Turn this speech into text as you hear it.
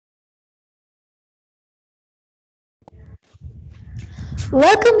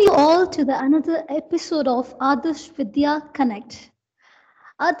Welcome you all to the another episode of Adarsh Vidya Connect.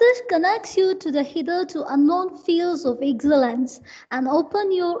 Adarsh connects you to the hitherto unknown fields of excellence and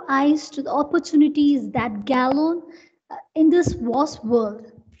open your eyes to the opportunities that galon in this vast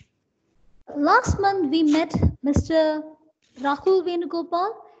world. Last month we met Mr. Rahul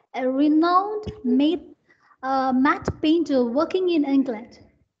Venugopal, a renowned matte painter working in England.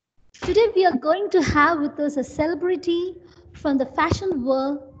 Today we are going to have with us a celebrity from the fashion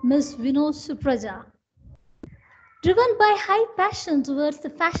world, Miss Vinod Supraja. Driven by high passion towards the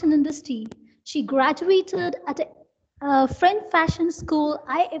fashion industry, she graduated at a French fashion school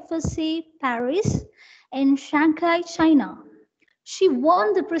IFSA Paris in Shanghai, China. She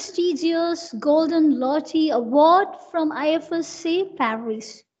won the prestigious Golden Lotte Award from IFSA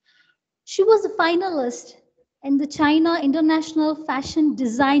Paris. She was a finalist in the China International Fashion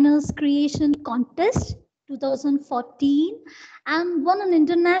Designers Creation Contest 2014 and won an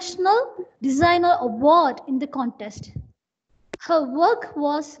International Designer Award in the contest. Her work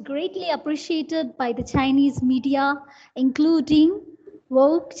was greatly appreciated by the Chinese media, including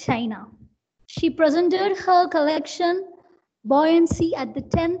Vogue China. She presented her collection Buoyancy at the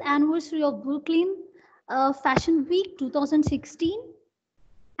 10th anniversary of Brooklyn Fashion Week 2016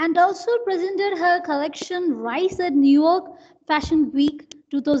 and also presented her collection Rise at New York Fashion Week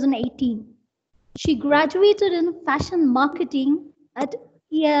 2018. She graduated in fashion marketing at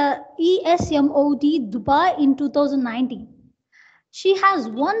ESMOD Dubai in 2019. She has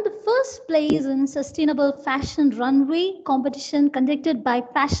won the first place in sustainable fashion runway competition conducted by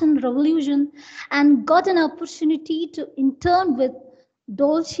Fashion Revolution and got an opportunity to intern with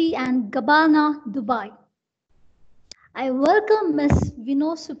Dolce and Gabbana Dubai. I welcome Ms.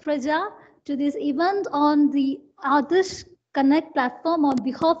 Vinod Supraja to this event on the Adarsh Connect platform on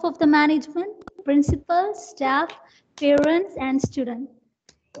behalf of the management, principals, staff, parents, and students.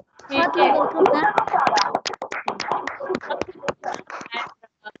 Heartily welcome, ma'am.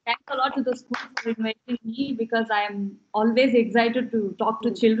 Thanks a lot to the school for inviting me because I am always excited to talk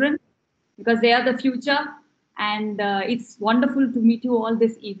to children because they are the future and it's wonderful to meet you all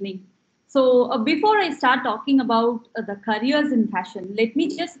this evening. So before I start talking about the careers in fashion, let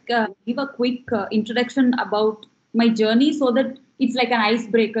me just give a quick introduction about my journey so that it's like an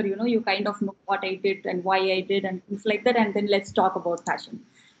icebreaker, you kind of know what I did and why I did and things like that, and then let's talk about fashion.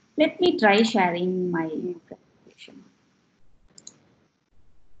 Let me try sharing my presentation.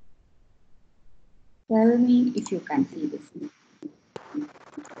 Tell me if you can see this.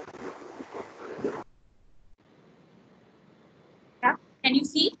 Yeah, can you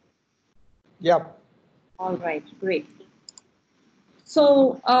see? Yep. All right, great.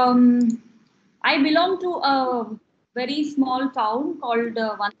 So I belong to a very small town called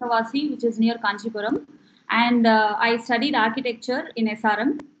Vantavasi, which is near Kanchipuram, and I studied architecture in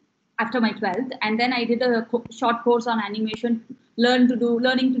SRM after my 12th, and then I did a short course on animation, learning to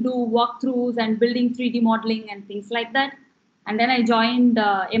do walkthroughs and building 3D modeling and things like that. And then I joined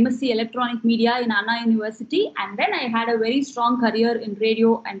MSc Electronic Media in Anna University, and then I had a very strong career in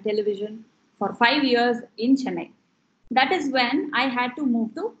radio and television for 5 years in Chennai. That is when I had to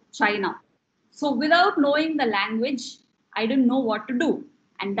move to China. So without knowing the language, I didn't know what to do.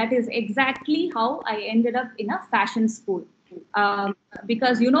 And that is exactly how I ended up in a fashion school.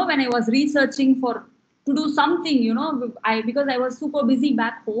 Because, when I was researching for to do something, because I was super busy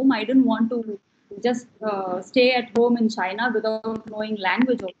back home, I didn't want to just stay at home in China without knowing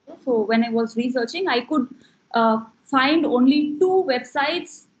language also. So when I was researching, I could find only two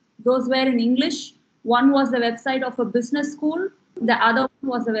websites. Those were in English. One was the website of a business school. The other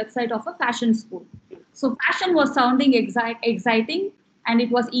one was the website of a fashion school. So fashion was sounding exciting, and it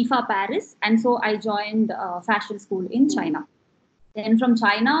was IFA Paris. And so I joined fashion school in China. Then from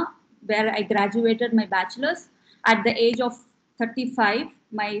China, where I graduated my bachelor's at the age of 35,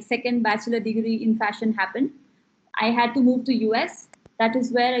 my second bachelor degree in fashion happened. I had to move to US. That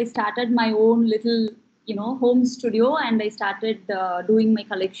is where I started my own little, home studio, and I started doing my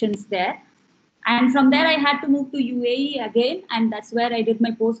collections there. And from there, I had to move to UAE again, and that's where I did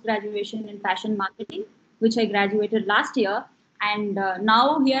my post graduation in fashion marketing, which I graduated last year. And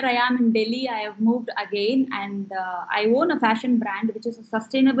now here I am in Delhi. I have moved again, and I own a fashion brand, which is a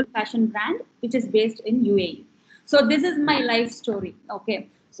sustainable fashion brand, which is based in UAE. So this is my life story. Okay.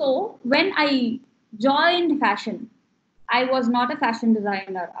 So when I joined fashion, I was not a fashion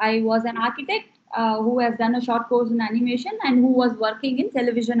designer. I was an architect who has done a short course in animation and who was working in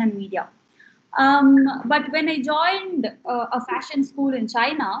television and media. But when I joined a fashion school in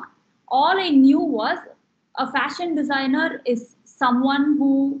China, all I knew was a fashion designer is someone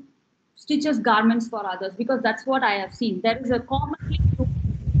who stitches garments for others, because that's what I have seen. There is a commonly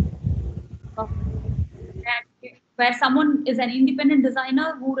where someone is an independent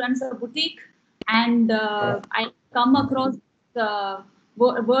designer who runs a boutique, and I come across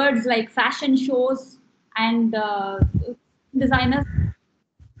words like fashion shows and designers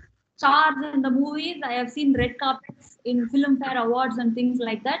stars in the movies. I have seen red carpets in Filmfare Awards and things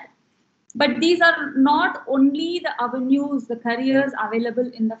like that. But these are not only the avenues, the careers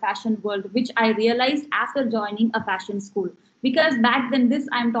available in the fashion world, which I realized after joining a fashion school. Because back then, this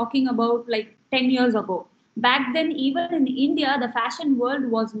I'm talking about like 10 years ago. Back then, even in India, the fashion world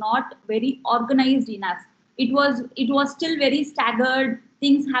was not very organized enough. It was still very staggered,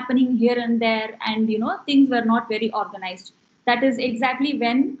 things happening here and there, and things were not very organized. That is exactly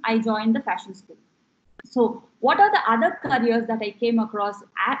when I joined the fashion school. So, what are the other careers that I came across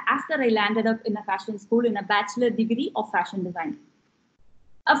after I landed up in a fashion school in a bachelor degree of fashion design?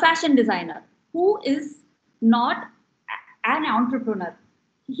 A fashion designer who is not an entrepreneur.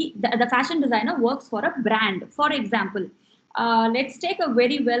 The fashion designer works for a brand. For example, let's take a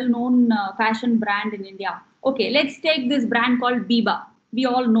very well known fashion brand in India. Okay, let's take this brand called Biba. We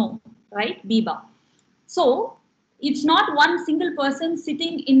all know, right? Biba. So it's not one single person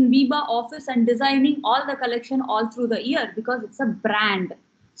sitting in Biba office and designing all the collection all through the year, because it's a brand.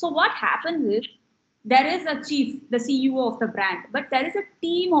 So what happens is there is a chief, the CEO of the brand, but there is a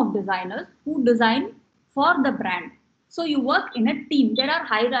team of designers who design for the brand. So you work in a team. There are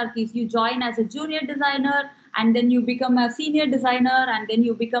hierarchies. You join as a junior designer, and then you become a senior designer, and then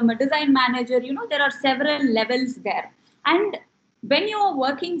you become a design manager. There are several levels there. And when you are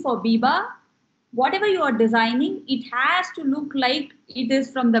working for Biba, whatever you are designing, it has to look like it is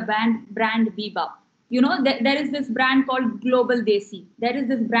from the brand Biba. There is this brand called Global Desi. There is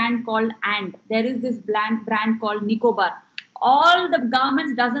this brand called And. There is this brand called Nicobar. All the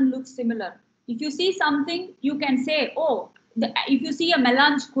garments doesn't look similar. If you see something, you can say, oh, if you see a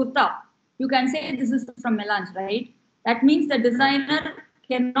melange kurta, you can say this is from melange, right? That means the designer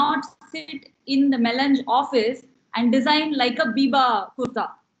cannot sit in the melange office and design like a Biba kurta.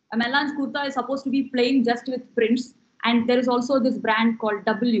 A melange kurta is supposed to be plain just with prints. And there is also this brand called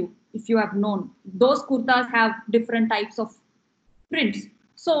W, if you have known. Those kurtas have different types of prints.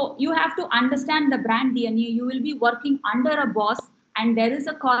 So you have to understand the brand DNA. You will be working under a boss, and there is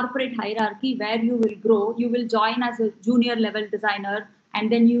a corporate hierarchy where you will grow. You will join as a junior level designer,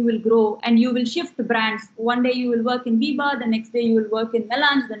 and then you will grow and you will shift brands. One day you will work in Biba, the next day you will work in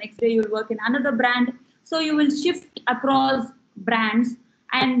Melange, the next day you will work in another brand. So you will shift across brands,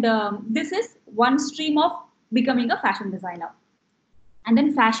 and this is one stream of becoming a fashion designer. And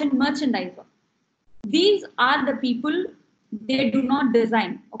then fashion merchandiser, these are the people, they do not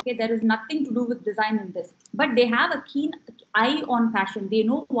design. Okay, there is nothing to do with design in this, but they have a keen eye on fashion. They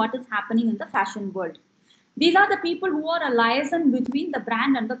know what is happening in the fashion world. These are the people who are a liaison between the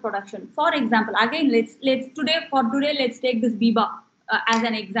brand and the production. For example, again, let's let's take this Biba as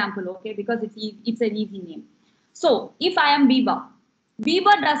an example, okay, because it's an easy name. So if I am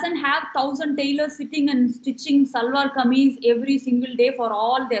Biba doesn't have 1,000 tailors sitting and stitching salwar kameez every single day for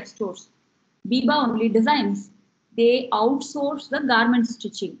all their stores. Biba only designs. They outsource the garment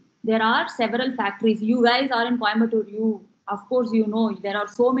stitching. There are several factories. You guys are in Coimbatore. Of course, there are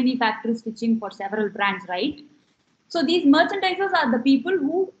so many factories stitching for several brands, right? So these merchandisers are the people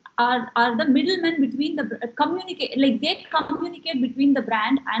who are the middlemen between the communicate, like they communicate between the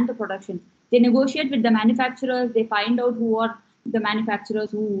brand and the production. They negotiate with the manufacturers. They find out who are the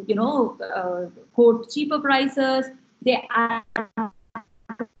manufacturers who quote cheaper prices. They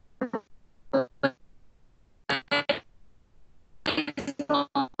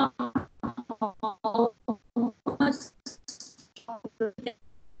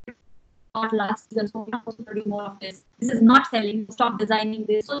not last season, so we have to produce more of this. This is not selling, stop designing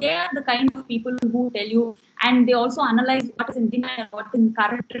this. So they are the kind of people who tell you, and they also analyze what is in demand, what is in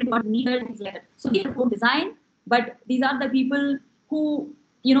current trend, what needed, things like that. So these are who design, but these are the people who,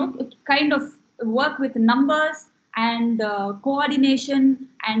 kind of work with numbers and coordination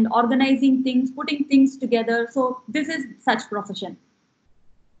and organizing things, putting things together. So this is such profession.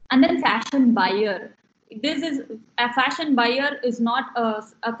 And then fashion buyer, this is a fashion buyer is not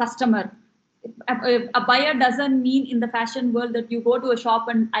a customer. A buyer doesn't mean in the fashion world that you go to a shop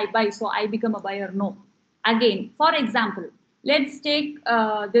and I buy, so I become a buyer. No. Again, for example, let's take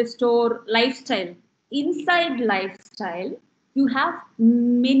this store Lifestyle. Inside Lifestyle, you have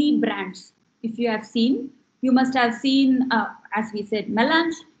many brands. If you have seen, you must have seen, as we said,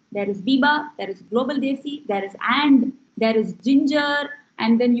 Melange, there is Biba, there is Global Desi, there is And, there is Ginger,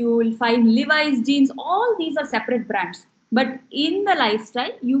 and then you will find Levi's jeans. All these are separate brands. But in the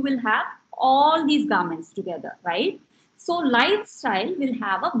Lifestyle, you will have all these garments together, right? So Lifestyle will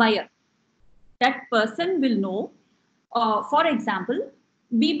have a buyer. that person will know. For example,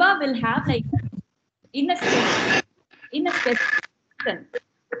 Biba will have like in a specific season,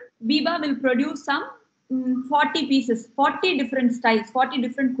 Biba will produce some 40 pieces, 40 different styles, 40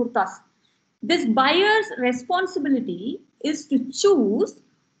 different kurtas. This buyer's responsibility is to choose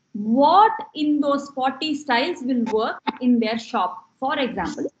what in those 40 styles will work in their shop. For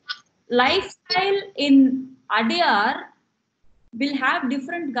example, lifestyle in Adyar will have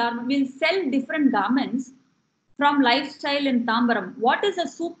different garments, will sell different garments from lifestyle in Tambaram. What is a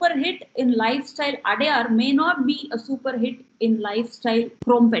super hit in lifestyle Adyar may not be a super hit in lifestyle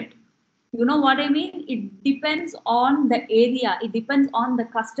Krompet. You know what I mean? It depends on the area. It depends on the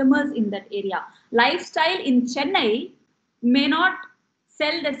customers in that area. Lifestyle in Chennai may not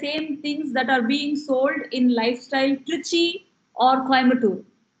sell the same things that are being sold in lifestyle Trichy or Coimbatore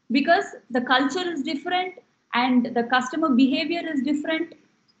because the culture is different and the customer behavior is different.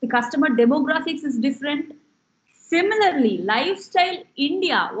 The customer demographics is different. Similarly, lifestyle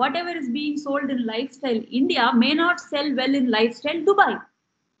India, whatever is being sold in lifestyle India may not sell well in lifestyle Dubai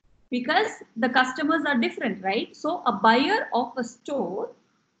because the customers are different, right? So a buyer of a store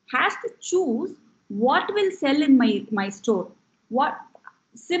has to choose what will sell in my store. What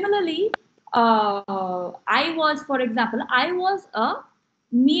similarly, I was, for example, I was a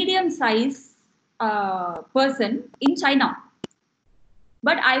medium size person in China,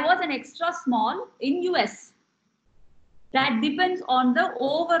 but I was an extra small in US. That depends on the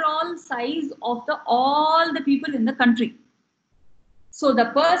overall size of the all the people in the country. So the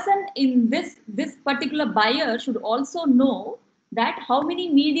person in this particular buyer should also know that how many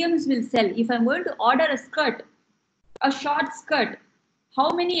mediums will sell. If I'm going to order a skirt, a short skirt, how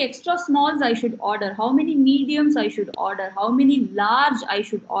many extra smalls I should order, how many mediums I should order, how many large I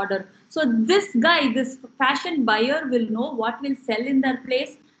should order. So this guy, this fashion buyer will know what will sell in their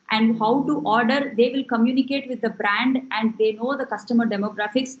place and how to order. They will communicate with the brand and they know the customer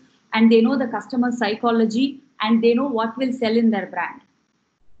demographics and they know the customer psychology and they know what will sell in their brand.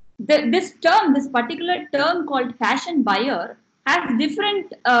 This particular term called fashion buyer has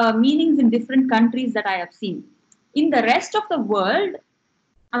different meanings in different countries that I have seen. In the rest of the world,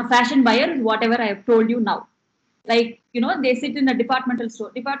 a fashion buyer is whatever I have told you now. Like, they sit in a departmental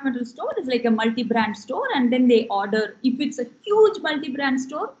store. Departmental store is like a multi-brand store and then they order. If it's a huge multi-brand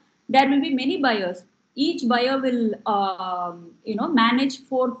store, there will be many buyers. Each buyer will, manage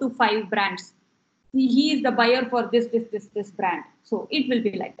 4 to 5 brands. He is the buyer for this brand. So it will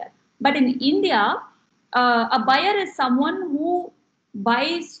be like that. But in India, a buyer is someone who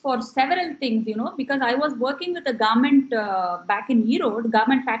buys for several things, because I was working with a garment back in Erode,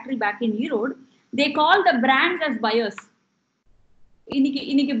 garment factory back in Erode. They call the brands as buyers.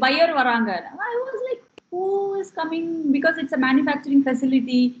 இன்னைக்கு buyer வராங்க. I was like, who is coming? Because it's a manufacturing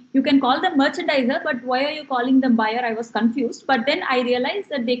facility. You can call them merchandiser, but why are you calling them buyer? I was confused. But then I realized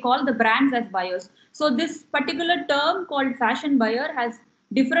that they call the brands as buyers. So this particular term called fashion buyer has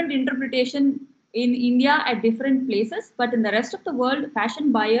different interpretation in India at different places. But in the rest of the world,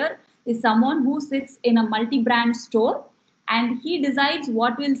 fashion buyer is someone who sits in a multi-brand store and he decides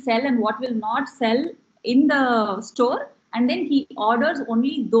what will sell and what will not sell in the store and then he orders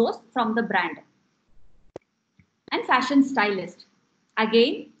only those from the brand. And fashion stylist,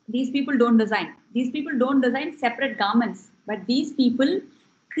 again, these people don't design, separate garments, but these people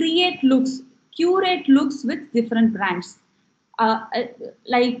create looks, curate looks with different brands. A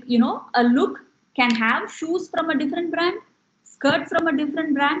look can have shoes from a different brand, skirt from a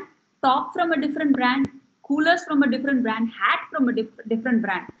different brand, top from a different brand, coolers from a different brand, hat from a different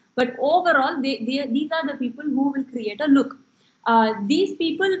brand. But overall, these are the people who will create a look. These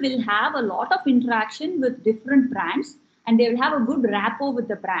people will have a lot of interaction with different brands and they will have a good rapport with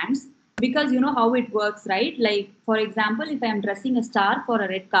the brands because you know how it works, right? Like, for example, if I am dressing a star for a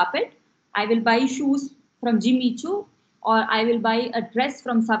red carpet, I will buy shoes from Jimmy Choo or I will buy a dress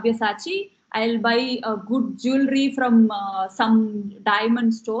from Sabyasachi. I'll buy a good jewelry from some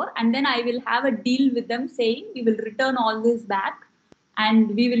diamond store and then I will have a deal with them saying we will return all this back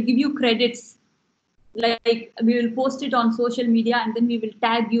and we will give you credits, like we will post it on social media and then we will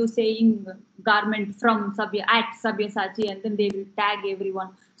tag you saying garment from Sabyasachi and then they will tag everyone.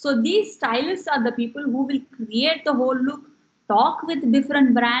 So these stylists are the people who will create the whole look, talk with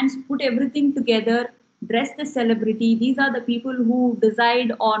different brands, put everything together, dress the celebrity. These are the people who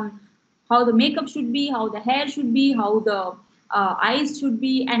decide on how the makeup should be, how the hair should be, how the eyes should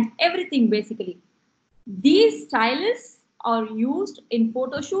be, and everything basically. These stylists are used in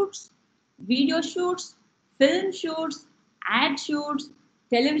photo shoots, video shoots, film shoots, ad shoots,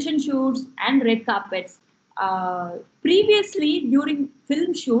 television shoots, and red carpets. Previously, during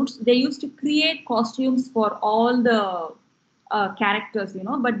film shoots, they used to create costumes for all the characters,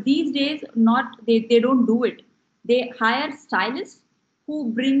 but these days, not they don't do it. They hire stylists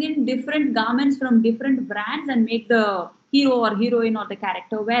who bring in different garments from different brands and make the hero or heroine or the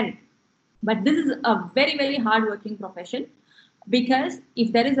character wear it. But this is a very, very hard working profession, because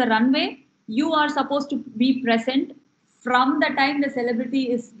if there is a runway, you are supposed to be present from the time the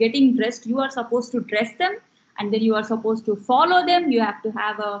celebrity is getting dressed. You are supposed to dress them, and then you are supposed to follow them. You have to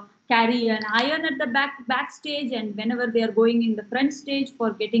have a carry an iron at the backstage, and whenever they are going in the front stage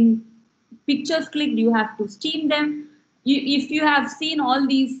for getting pictures clicked, you have to steam them. If you have seen all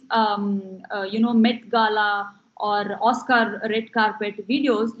these Met Gala or Oscar red carpet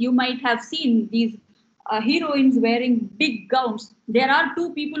videos, you might have seen these heroines wearing big gowns. There are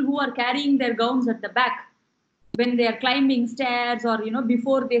two people who are carrying their gowns at the back when they are climbing stairs, or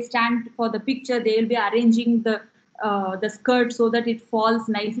before they stand for the picture, they will be arranging the skirt so that it falls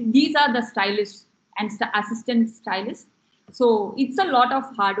nicely. These are the stylists and assistant stylists. So it's a lot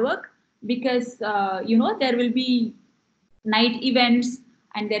of hard work, because there will be night events,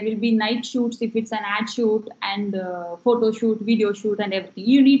 and there will be night shoots if it's an ad shoot, and photo shoot, video shoot, and everything.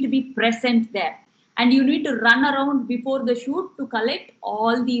 You need to be present there, and you need to run around before the shoot to collect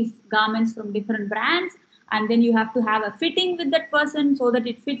all these garments from different brands, and then you have to have a fitting with that person so that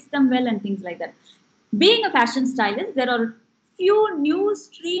it fits them well, and things like that. Being a fashion stylist, there are few new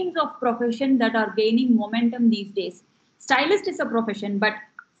streams of profession that are gaining momentum these days. Stylist is a profession, but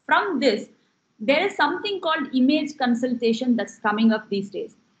from this, there is something called image consultation that's coming up these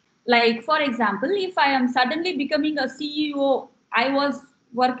days. Like, for example, if I am suddenly becoming a CEO, I was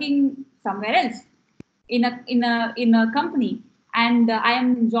working somewhere else in a company, and I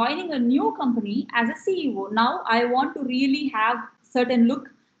am joining a new company as a CEO. Now I want to really have certain look.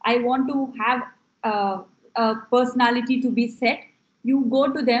 I want to have a personality to be set. You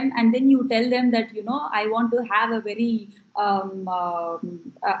go to them and then you tell them that I want to have a very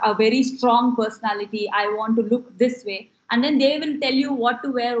strong personality. I want to look this way, and then they will tell you what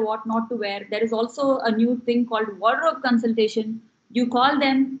to wear, what not to wear. There is also a new thing called wardrobe consultation. You call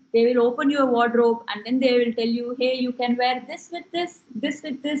them, they will open your wardrobe, and then they will tell you, hey, you can wear this with this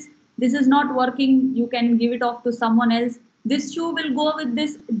with this is not working, you can give it off to someone else, this shoe will go with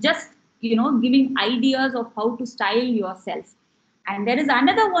this. Just giving ideas of how to style yourself. And there is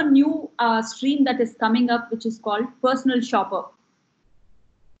another one new stream that is coming up, which is called personal shopper.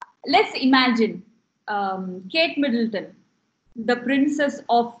 Let's imagine Kate Middleton, the princess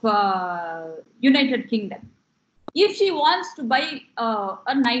of United Kingdom. If she wants to buy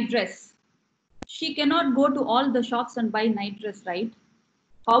a night dress, she cannot go to all the shops and buy night dress, right?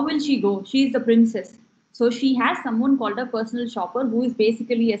 How will she go? She is the princess. So she has someone called a personal shopper, who is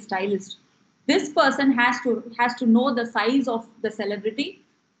basically a stylist. This person has to know the size of the celebrity.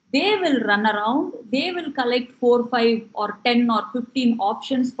 They will run around, they will collect 4, 5, or 10 or 15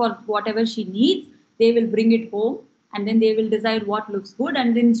 options for whatever she needs. They will bring it home, and then they will decide what looks good,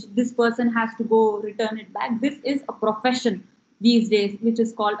 and then this person has to go return it back. This is a profession these days, which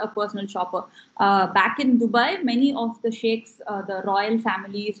is called a personal shopper. Back in Dubai, many of the sheikhs, the royal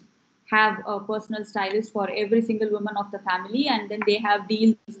families, have a personal stylist for every single woman of the family, and then they have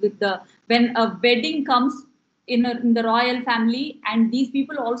deals with the when a wedding comes in the royal family, and these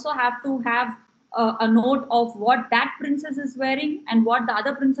people also have to have a note of what that princess is wearing and what the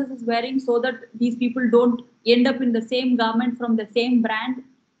other princess is wearing, so that these people don't end up in the same garment from the same brand.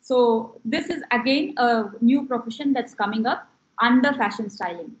 So this is again a new profession that's coming up under fashion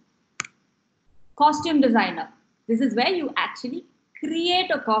styling. Costume designer. This is where you actually create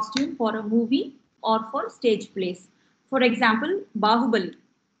a costume for a movie or for stage plays. For example, Bahubali.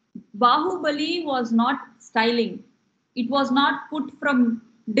 Bahubali was not styling. It was not put from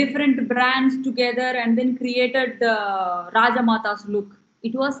different brands together and then created the Rajamata's look.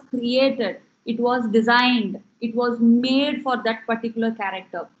 It was created, it was designed, it was made for that particular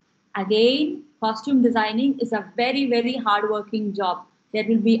character. Again, costume designing is a very, very hard-working job. There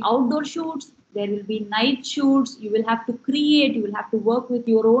will be outdoor shoots, there will be night shoots. You will have to create, you will have to work with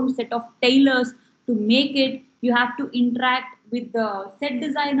your own set of tailors to make it. You have to interact with the set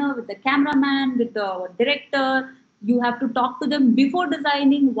designer, with the cameraman, with the director. You have to talk to them before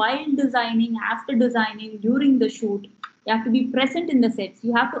designing, while designing, after designing, during the shoot. You have to be present in the sets.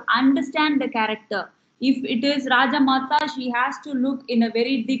 You have to understand the character. If it is Raja Mata, she has to look in a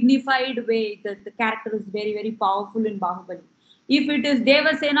very dignified way. The character is very, very powerful in Bahubali. If it is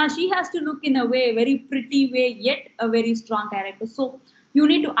Devasena, she has to look in a way, very pretty way, yet a very strong character. So you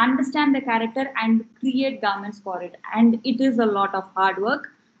need to understand the character and create garments for it. And it is a lot of hard work.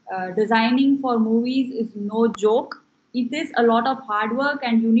 designing for movies is no joke. It is a lot of hard work,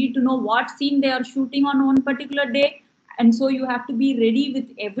 and you need to know what scene they are shooting on one particular day. And so you have to be ready with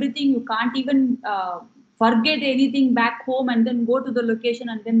everything. You can't even forget anything back home and then go to the location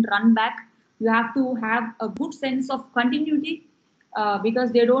and then run back. You have to have a good sense of continuity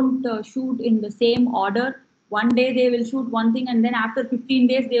because they don't shoot in the same order. One day they will shoot one thing, and then after 15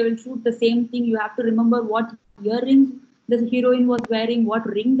 days they will shoot the same thing. You have to remember what earrings the heroine was wearing, what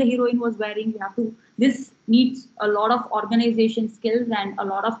ring the heroine was wearing. You have to. This needs a lot of organization skills and a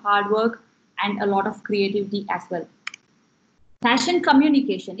lot of hard work and a lot of creativity as well. Fashion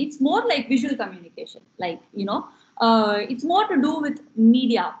communication, it's more like visual communication, like it's more to do with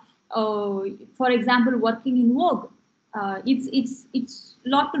media. For example, working in Vogue, it's a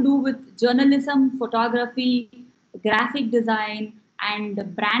lot to do with journalism, photography, graphic design,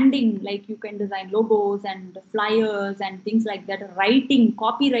 and branding. Like you can design logos and flyers and things like that, writing,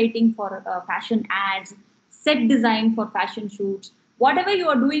 copywriting for fashion ads, set design for fashion shoots. Whatever you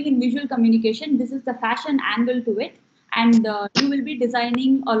are doing in visual communication, this is the fashion angle to it. And you will be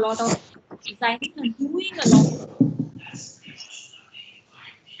designing a lot of designing and doing a lot.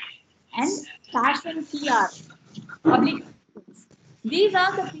 And fashion PR, public relations. These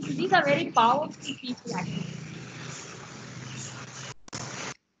are the people, these are very powerful people actually.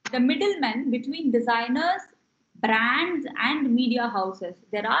 The middlemen between designers, brands, and media houses.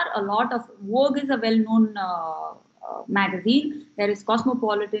 There are a lot of. Vogue is a well-known magazine. There is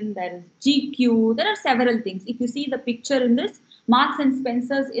Cosmopolitan. There is GQ. There are several things. If you see the picture in this, Marks and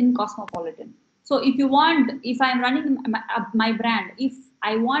Spencers in Cosmopolitan. So if you want, if I'm running my brand, if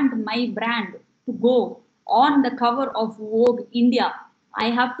I want my brand to go on the cover of Vogue India, I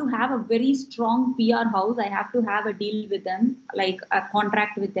have to have a very strong PR house. I have to have a deal with them, like a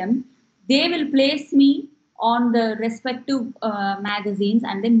contract with them. They will place me on the respective magazines,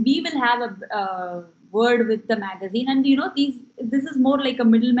 and then we will have a word with the magazine. And this is more like a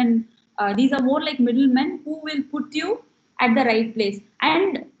middleman. These are more like middlemen who will put you at the right place.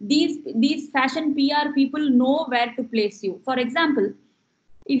 And these fashion PR people know where to place you. For example,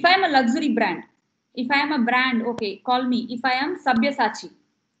 if I am a luxury brand, if I am a brand, okay, call me. If I am Sabyasachi,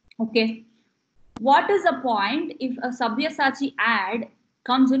 okay, what is the point if a Sabyasachi ad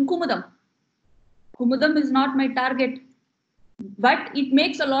comes in Kumudam? Kumudam is not my target, but it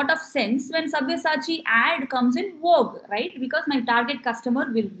makes a lot of sense when Sabyasachi ad comes in Vogue, right? Because my target customer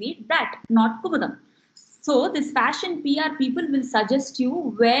will read that, not Kumudam. So this fashion PR people will suggest you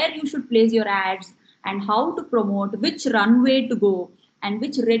where you should place your ads and how to promote, which runway to go, and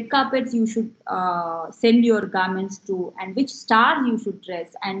which red carpets you should send your garments to, and which stars you should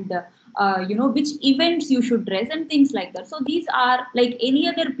dress, and which events you should dress, and things like that. So these are like any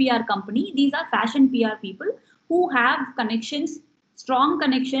other PR company. These are fashion PR people who have connections, strong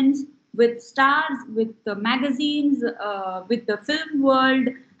connections with stars, with the magazines, with the film world,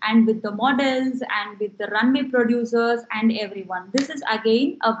 and with the models, and with the runway producers, and everyone. This is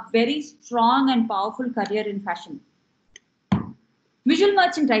again a very strong and powerful career in fashion. Visual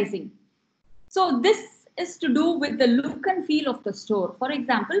merchandising. So this is to do with the look and feel of the store. For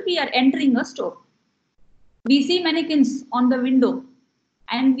example, we are entering a store. We see mannequins on the window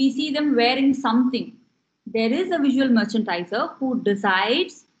and we see them wearing something. There is a visual merchandiser who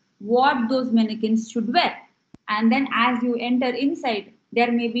decides what those mannequins should wear. And then as you enter inside,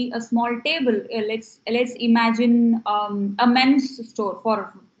 there may be a small table. Let's imagine a men's store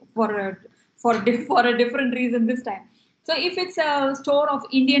for a, for a different reason this time. So if it's a store of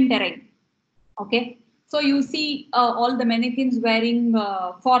Indian terrain, okay, so you see all the mannequins wearing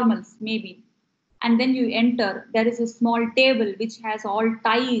formals maybe, and then you enter. There is a small table which has all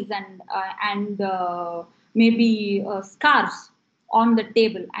ties and maybe scarves on the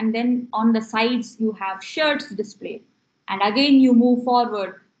table, and then on the sides you have shirts displayed. And again you move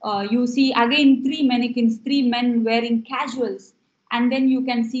forward. You see again three mannequins, three men wearing casuals, and then you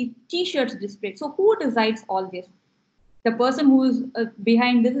can see t-shirts displayed. So who decides all this? The person who is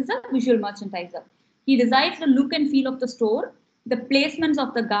behind this is a visual merchandiser. He decides the look and feel of the store, the placements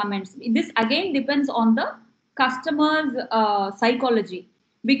of the garments. This again depends on the customer's psychology,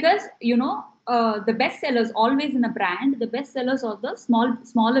 because the best sellers always in a brand, the best sellers are the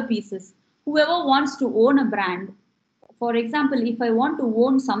smaller pieces. Whoever wants to own a brand, for example, if I want to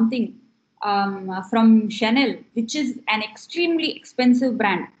own something from Chanel, which is an extremely expensive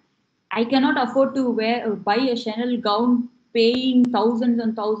brand, I cannot afford to buy a Chanel gown paying thousands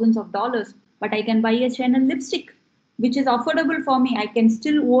and thousands of dollars, but I can buy a Chanel lipstick, which is affordable for me. I can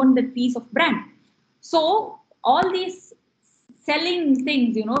still own that piece of brand. So all these selling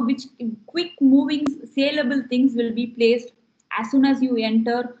things, which quick moving, saleable things will be placed as soon as you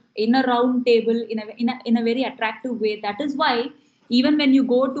enter in a round table in a very attractive way. That is why even when you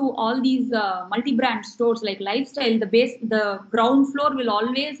go to all these multi-brand stores like lifestyle, the ground floor will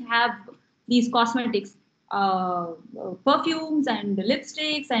always have these cosmetics, perfumes and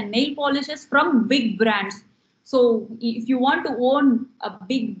lipsticks and nail polishes from big brands. So if you want to own a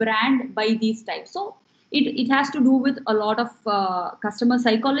big brand, buy these types. So it has to do with a lot of customer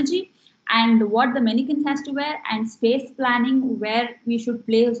psychology and what the mannequins has to wear, and space planning, where we should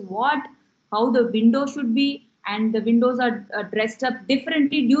place what, how the window should be. And the windows are dressed up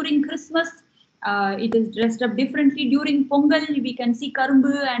differently during Christmas. It is dressed up differently during Pongal. We can see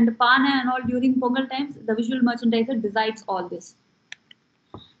karumbu and pana and all during Pongal times. The visual merchandiser decides all this.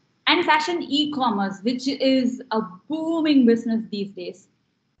 And fashion e-commerce, which is a booming business these days.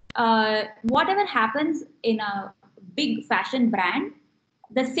 Whatever happens in a big fashion brand,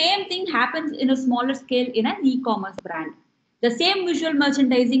 the same thing happens in a smaller scale in an e-commerce brand. The same visual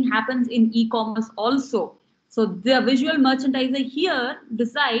merchandising happens in e-commerce also. So the visual merchandiser here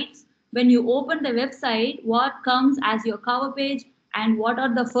decides when you open the website what comes as your cover page, and what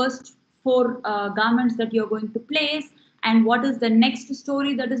are the first four garments that you're going to place, and what is the next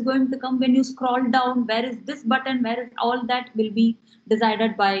story that is going to come when you scroll down, where is this button, where is all that will be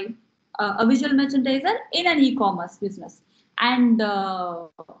decided by a visual merchandiser in an e-commerce business. And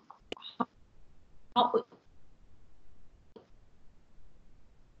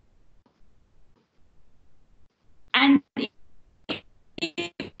and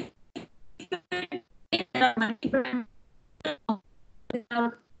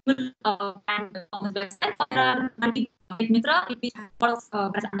and there are multi like Mitra, which has a lot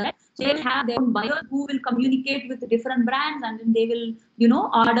of brands under it. So they will have their own buyers who will communicate with the different brands, and then they will,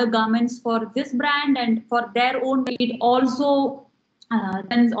 order garments for this brand and for their own. It also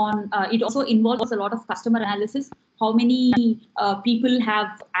depends on. It also involves a lot of customer analysis. How many people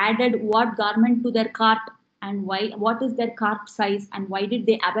have added what garment to their cart, and why? What is their cart size, and why did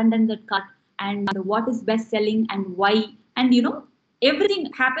they abandon that cart? And what is best selling and why? And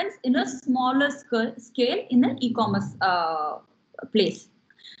everything happens in a smaller scale in an e-commerce place.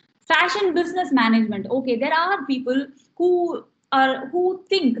 Fashion business management. Okay, there are people who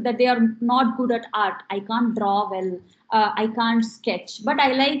think that they are not good at art. I can't draw well, I can't sketch, but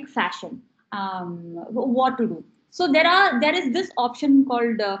I like fashion. What to do? So there is this option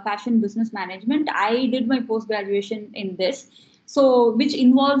called fashion business management. I did my post graduation in this, so which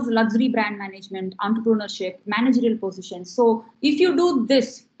involves luxury brand management, entrepreneurship, managerial positions. So if you do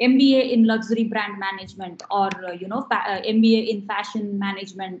this MBA in luxury brand management, or MBA in fashion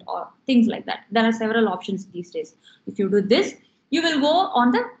management, or things like that, there are several options these days. If you do this, you will go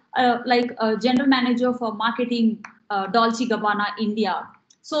on the general manager for marketing, Dolce Gabbana India.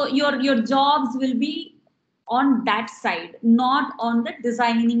 So your jobs will be on that side, not on the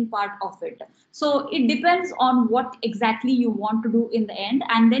designing part of it. So it depends on what exactly you want to do in the end,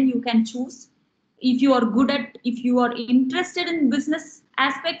 and then you can choose if you are good at, if you are interested in business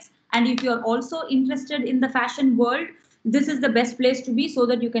aspects, and if you are also interested in the fashion world, this is the best place to be, so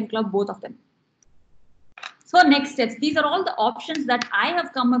that you can club both of them. So next steps, these are all the options that I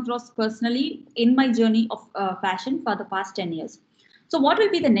have come across personally in my journey of fashion for the past 10 years. So what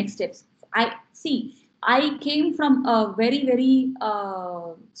will be the next steps? I came from a very, very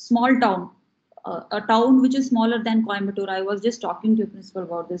small town, a town which is smaller than Coimbatore. I was just talking to a principal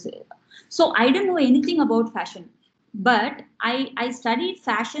about this. So I didn't know anything about fashion, but I studied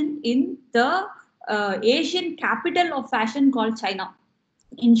fashion in the Asian capital of fashion called China,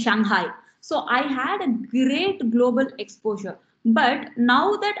 in Shanghai. So I had a great global exposure. But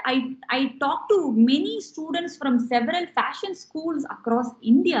now that I talk to many students from several fashion schools across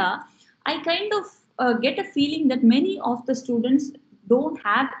India, I kind of get a feeling that many of the students don't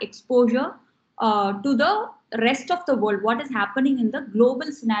have exposure to the rest of the world, what is happening in the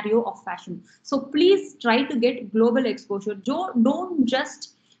global scenario of fashion. So please try to get global exposure. Don't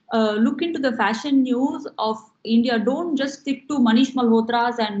just look into the fashion news of India. Don't just stick to Manish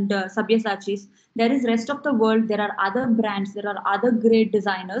Malhotra's and Sabyasachis. There is rest of the world. There are other brands. There are other great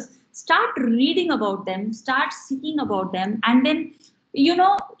designers. Start reading about them. Start seeking about them. And then,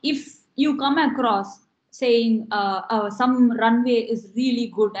 if you come across saying some runway is really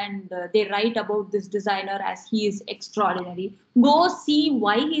good, and they write about this designer as he is extraordinary, go see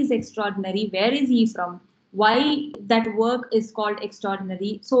why he is extraordinary, where is he from, why that work is called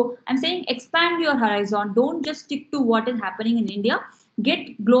extraordinary. So I'm saying expand your horizon. Don't just stick to what is happening in India.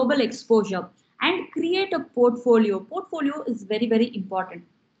 Get global exposure and create a portfolio. Portfolio is very, very important.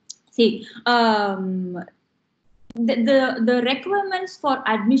 See, the requirements for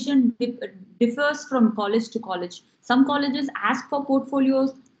admission differs from college to college. Some colleges ask for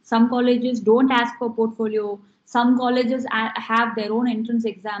portfolios, some colleges don't ask for portfolio, some colleges have their own entrance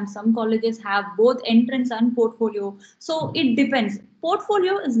exams, some colleges have both entrance and portfolio. So it depends.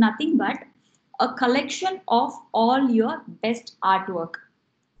 Portfolio is nothing but a collection of all your best artwork.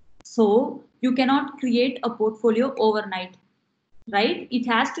 So you cannot create a portfolio overnight, right? It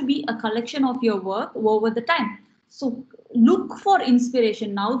has to be a collection of your work over the time. So look for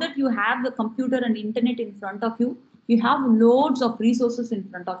inspiration. Now that you have the computer and internet in front of you, you have loads of resources in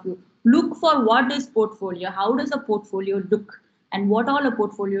front of you. Look for what is portfolio, how does a portfolio look, and what all a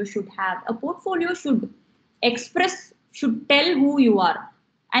portfolio should have. A portfolio should express, should tell who you are,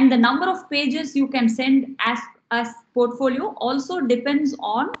 and the number of pages you can send as portfolio also depends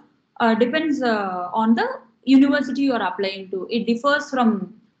on the university you are applying to. It differs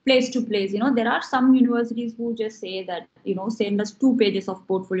from place to place. There are some universities who just say that, send us 2 pages of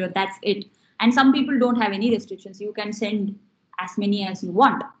portfolio, that's it. And some people don't have any restrictions, you can send as many as you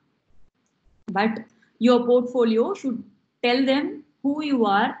want. But your portfolio should tell them who you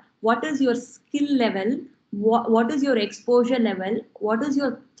are, what is your skill level, what is your exposure level, what is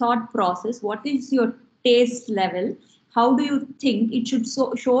your thought process, what is your taste level, how do you think. It should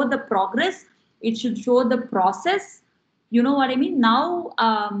show the progress, it should show the process. You know what I mean? Now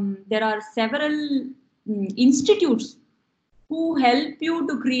there are several institutes who help you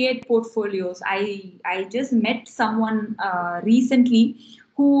to create portfolios. I just met someone recently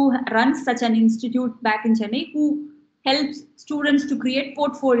who runs such an institute back in Chennai, who helps students to create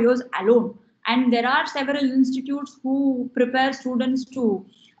portfolios alone. And there are several institutes who prepare students to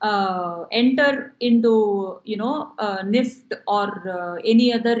enter into, NIFT or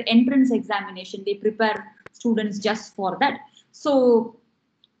any other entrance examination. They prepare students just for that. So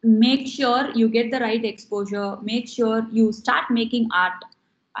make sure you get the right exposure, make sure you start making art,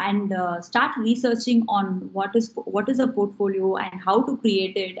 and start researching on what is a portfolio and how to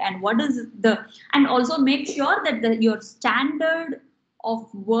create it, and what is the, and also make sure that your standard of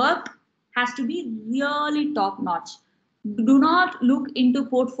work has to be really top notch. Do not look into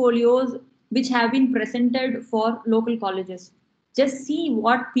portfolios which have been presented for local colleges. Just see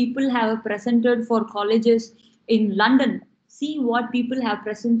what people have presented for colleges in London. See what people have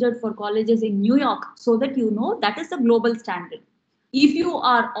presented for colleges in New York, so that you know that is the global standard. If you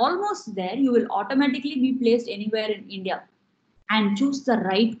are almost there, you will automatically be placed anywhere in India. And choose the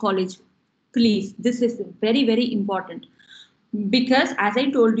right college. Please, this is very, very important. Because as I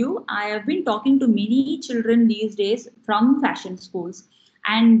told you, I have been talking to many children these days from fashion schools,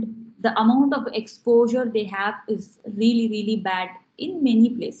 and the amount of exposure they have is really, really bad in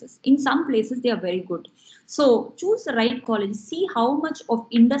many places. In some places they are very good. So choose the right college, see how much of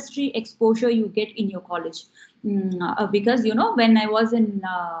industry exposure you get in your college. Because when I was in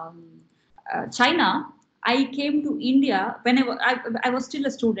China, I came to India when I was still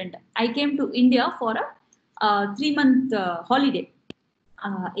a student. I came to India for a 3 month holiday.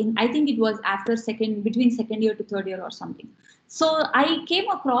 I think it was after between second year to third year or something. So I came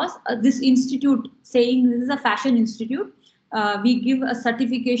across this institute saying this is a fashion institute. We give a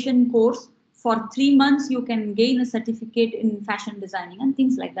certification course for 3 months. You can gain a certificate in fashion designing and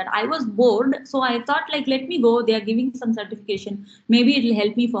things like that. I was bored, so I thought, like, let me go. They are giving some certification. Maybe it will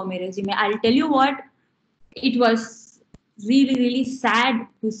help me for my resume. I'll tell you what, it was really, really sad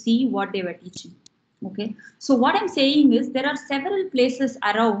to see what they were teaching. Okay, so what I'm saying is there are several places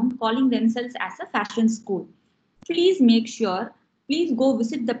around calling themselves as a fashion school. Please make sure, please go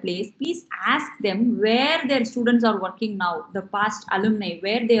visit the place, please ask them where their students are working now, the past alumni,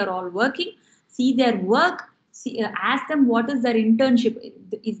 where they are all working, see their work, ask them what is their internship,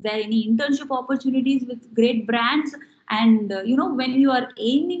 is there any internship opportunities with great brands. And when you are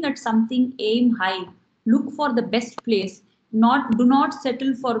aiming at something, aim high, look for the best place, do not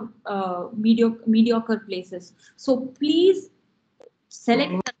settle for mediocre places. So please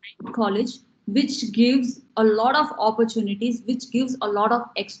select the right college which gives a lot of opportunities, which gives a lot of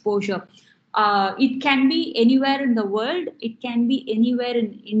exposure. It can be anywhere in the world, it can be anywhere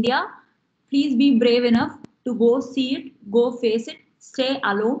in India. Please be brave enough to go see it, go face it, stay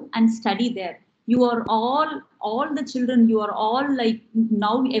alone and study there. You are all the children, you are all like,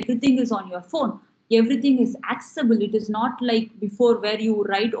 now everything is on your phone, everything is accessible. It is not like before where you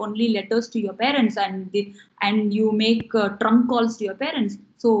write only letters to your parents and you make trunk calls to your parents.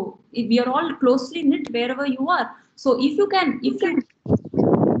 So we are all closely knit wherever you are. So if you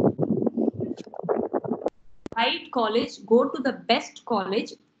right college, go to the best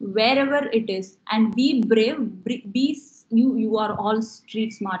college wherever it is, and be brave. Be you are all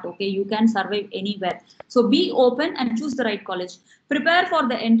street smart. Okay, you can survive anywhere. So be open and choose the right college. Prepare for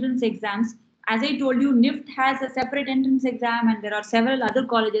the entrance exams. as I told you, NIFT has a separate entrance exam, and there are several other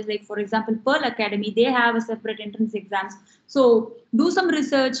colleges, like for example, Pearl Academy, they have a separate entrance exams. So do some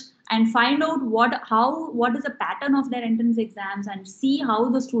research and find out what is the pattern of their entrance exams, and see how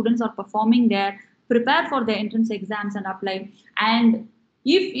the students are performing there. Prepare for the entrance exams and apply. And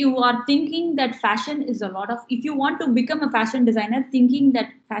if you are thinking that fashion is a lot of, if you want to become a fashion designer thinking that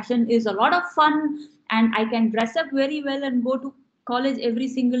fashion is a lot of fun and I can dress up very well and go to college every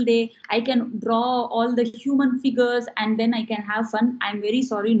single day, I can draw all the human figures and then I can have fun, I'm very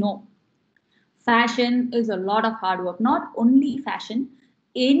sorry, no. Fashion is a lot of hard work. Not only fashion,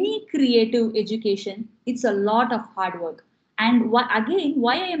 any creative education, it's a lot of hard work. And again,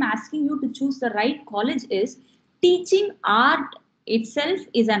 why I am asking you to choose the right college is teaching art itself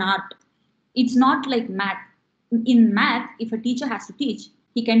is an art. It's not like math. In math, if a teacher has to teach,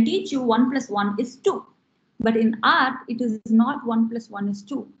 he can teach you 1 plus 1 is 2. But in art, it is not 1 plus 1 is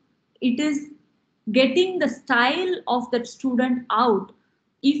 2. It is getting the style of that student out.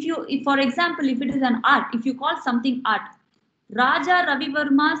 If for example, if it is an art, if you call something art, Raja Ravi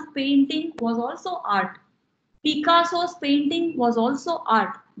Verma's painting was also art. Picasso's painting was also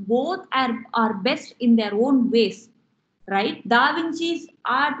art. Both are best in their own ways, right? Da Vinci's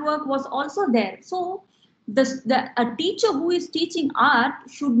artwork was also there. So a teacher who is teaching art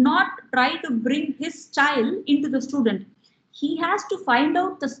should not try to bring his style into the student. He has to find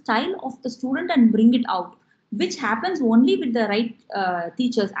out the style of the student and bring it out, which happens only with the right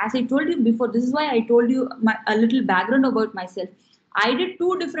teachers. As I told you before, this is why I told you a little background about myself. I did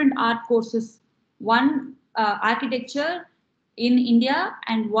two different art courses, one architecture in India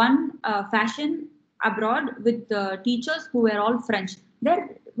and one fashion abroad with teachers who were all French. There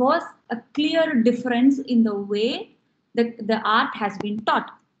was a clear difference in the way the art has been taught.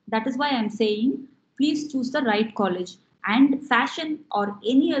 That is why I'm saying please choose the right college. And fashion or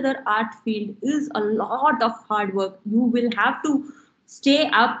any other art field is a lot of hard work. You will have to stay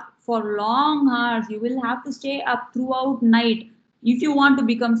up for long hours. You will have to stay up throughout night if you want to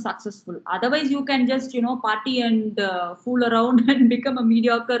become successful. Otherwise, you can just party and fool around and become a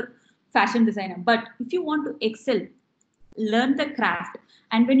mediocre fashion designer. But if you want to excel, learn the craft,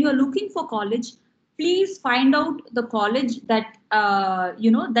 and when you are looking for college, please find out the college that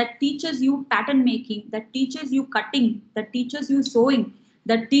that teaches you pattern making, that teaches you cutting, that teaches you sewing,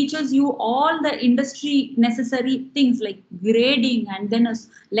 that teaches you all the industry necessary things like grading, and then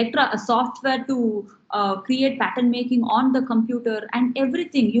a software to create pattern making on the computer and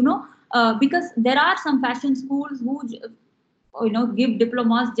everything, because there are some fashion schools who give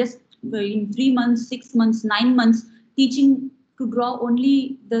diplomas just in 3 months, 6 months, 9 months, teaching to draw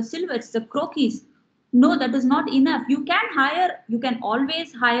only the silhouettes, the croquis. No, that is not enough. You can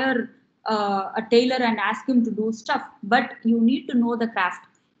always hire a tailor and ask him to do stuff, but you need to know the craft.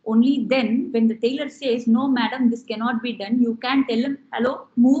 Only then, when the tailor says, no, madam, this cannot be done, you can tell him, hello,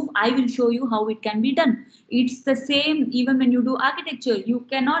 move, I will show you how it can be done. It's the same even when you do architecture. You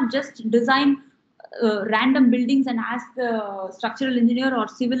cannot just design random buildings and ask the structural engineer or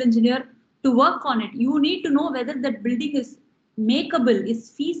civil engineer to work on it. You need to know whether that building is makeable,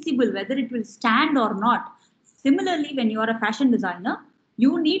 is feasible, whether it will stand or not. Similarly, when you are a fashion designer,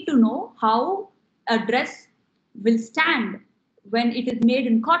 you need to know how a dress will stand when it is made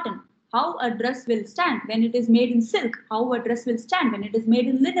in cotton, how a dress will stand when it is made in silk, how a dress will stand when it is made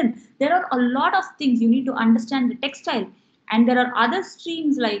in linen. There are a lot of things you need to understand the textile. And there are other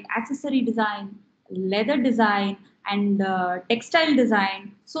streams like accessory design, leather design, and textile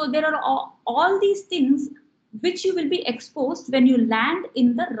design. So there are all these things which you will be exposed when you land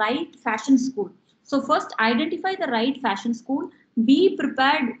in the right fashion school. So first identify the right fashion school, be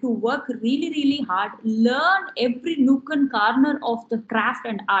prepared to work really, really hard, learn every nook and corner of the craft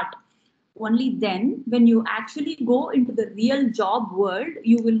and art. Only then, when you actually go into the real job world,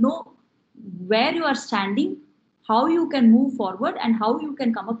 you will know where you are standing, how you can move forward, and how you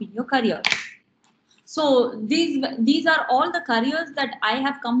can come up in your career. So these are all the careers that I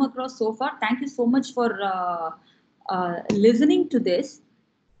have come across so far. Thank you so much for listening to this,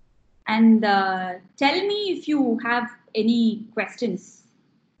 and tell me if you have any questions.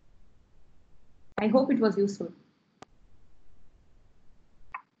 I hope it was useful.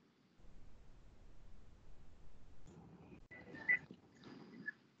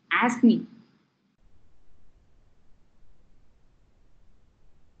 Ask me.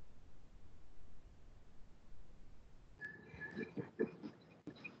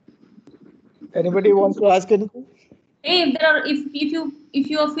 Anybody wants to ask anything? Hey, if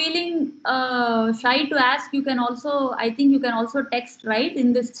you are feeling shy to ask, you can also, I think you can also text, right,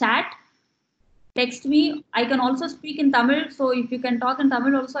 in this chat. Text me. I can also speak in Tamil, so if you can talk in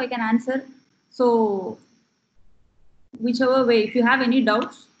Tamil also, I can answer. So whichever way, if you have any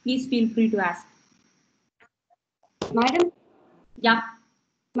doubts, please feel free to ask. Madam, Yeah.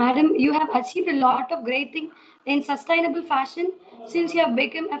 Madam, you have achieved a lot of great things in sustainable fashion since you have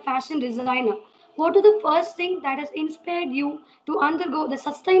become a fashion designer. What is the first thing that has inspired you to undergo the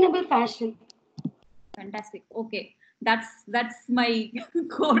sustainable fashion? Fantastic. Okay, that's my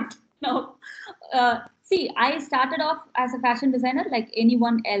quote now. See, I started off as a fashion designer like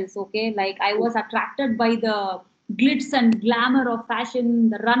anyone else. Okay, like I was attracted by the glitz and glamour of fashion,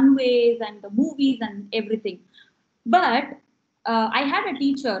 the runways and the movies and everything. But I had a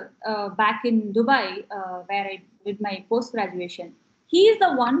teacher back in Dubai where I did my post graduation. He is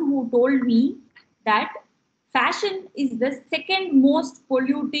the one who told me that fashion is the second most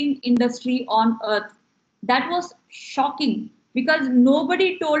polluting industry on earth. That was shocking because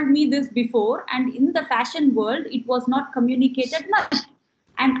nobody told me this before, and in the fashion world, it was not communicated much.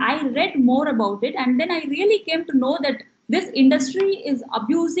 And I read more about it, and then I really came to know that this industry is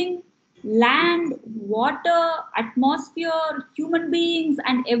abusing land, water, atmosphere, human beings,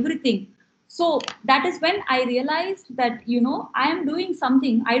 and everything. So that is when I realized that I am doing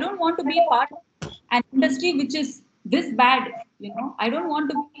something. I don't want to be part of an industry which is this bad. I don't want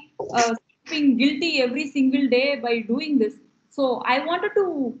to be feeling guilty every single day by doing this. So I wanted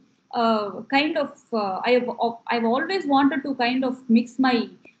to kind of I've always wanted to kind of mix my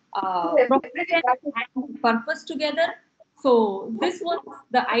profession and purpose together. So this was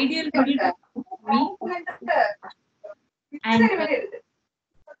the ideal field for me, and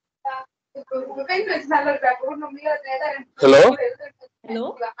Hello,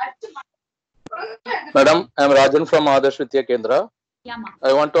 hello, Madam. I'm Rajan from Adarsh Vidya Kendra. Yama.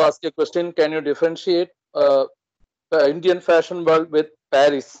 I want to ask you a question. Can you differentiate the Indian fashion world with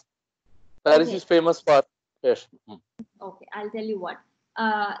Paris? Paris Okay. is famous for fashion. Okay, I'll tell you what.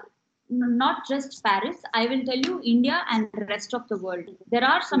 Uh, Not just Paris. I will tell you India and rest of the world. There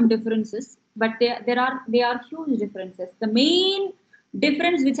are some differences, but they are huge differences. The main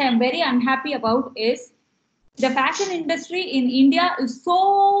difference, which I am very unhappy about, is the fashion industry in India is so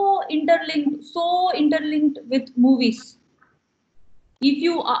interlinked with movies. If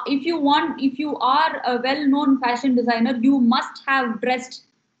you are a well known fashion designer, you must have dressed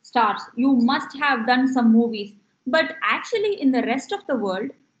stars, you must have done some movies. But actually in the rest of the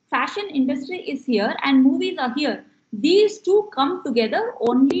world, fashion industry is here and movies are here. These two come together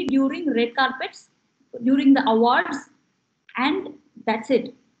only during red carpets, during the awards, and that's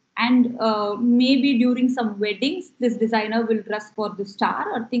it. And maybe during some weddings this designer will dress for the star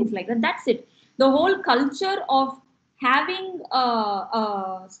or things like that. That's it. The whole culture of having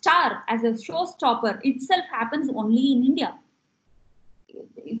a star as a showstopper itself happens only in India.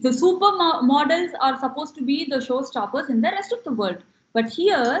 The supermodels are supposed to be the showstoppers in the rest of the world, but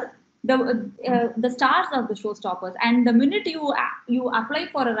here the stars are the showstoppers. And the minute you apply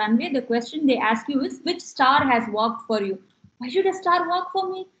for a runway, the question they ask you is which star has walked for you. Why should a star walk for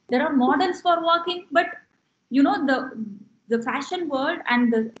me? There are models for walking. But the fashion world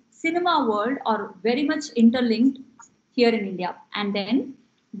and the cinema world are very much interlinked here in India. And then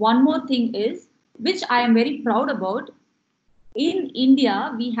one more thing is, which I am very proud about, in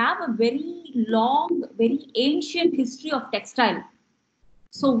India, we have a very long, very ancient history of textile.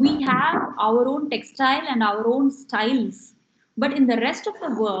 So we have our own textile and our own styles. But in the rest of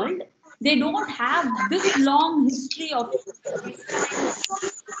the world, they don't have this long history of textile,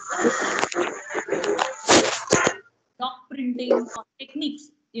 dot printing or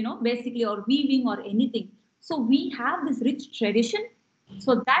techniques, basically, or weaving or anything. So we have this rich tradition.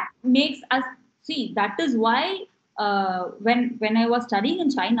 So that makes us see. That is why when I was studying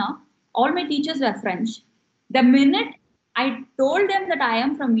in China, all my teachers were French. The minute I told them that I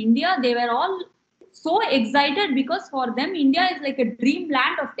am from India, they were all so excited because for them India is like a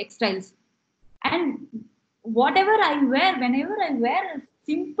dreamland of textiles. And whatever I wear, whenever I wear a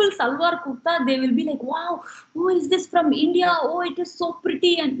simple salwar kurta, they will be like, wow, who is this from India? Oh, it is so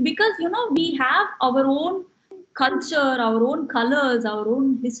pretty. And because, we have our own culture, our own colors, our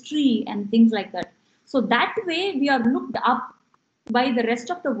own history, and things like that. So that way, we are looked up by the rest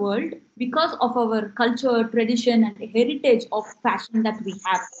of the world because of our culture, tradition, and heritage of fashion that we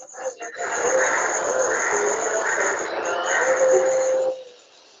have.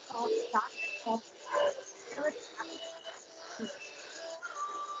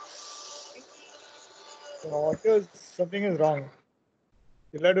 Something is wrong.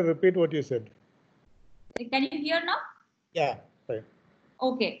 You'll have to repeat what you said. Can you hear now? Yeah, right.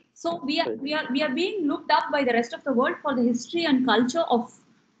 Okay, so we are being looked up by the rest of the world for the history and culture of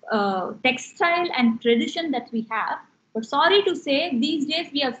textile and tradition that we have. But sorry to say, these days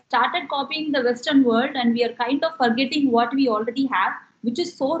we have started copying the Western world and we are kind of forgetting what we already have, which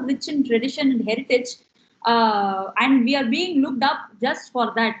is so rich in tradition and heritage. And we are being looked up just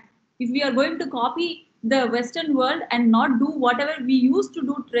for that. If we are going to copy the Western world and not do whatever we used to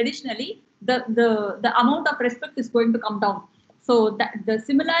do traditionally, the amount of respect is going to come down. So the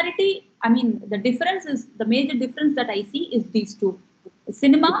similarity, I mean, the difference is the major difference that I see is these two,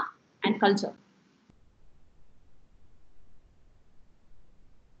 cinema and culture.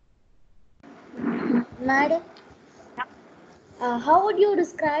 Madam, how would you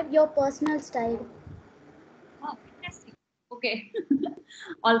describe your personal style? Oh, interesting. Okay.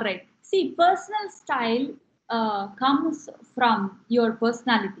 All right. See, personal style comes from your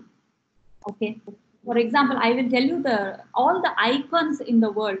personality. Okay. For example, I will tell you the all the icons in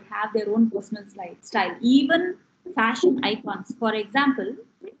the world have their own personal style. Even fashion icons. For example,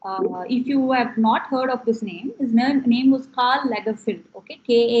 if you have not heard of this name, his name was Karl Lagerfeld. Okay,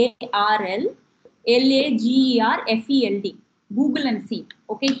 Karl Lagerfeld. Google and see.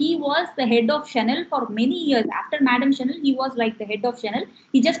 Okay, he was the head of Chanel for many years. After Madame Chanel, he was like the head of Chanel.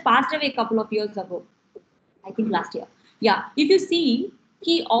 He just passed away a couple of years ago. I think last year. Yeah, if you see,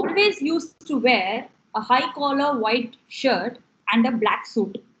 he always used to wear a high collar white shirt and a black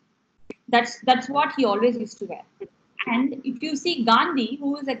suit. That's what he always used to wear. And if you see Gandhi,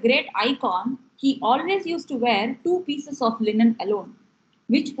 who is a great icon, he always used to wear two pieces of linen alone,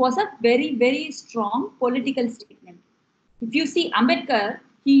 which was a very, very strong political statement. If you see Ambedkar,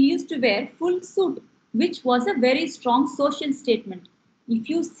 he used to wear full suit, which was a very strong social statement. If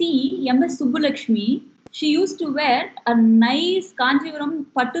you see M.S. Subbulakshmi, she used to wear a nice Kanjivaram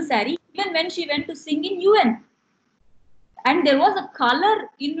pattu sari even when she went to sing in UN. And there was a color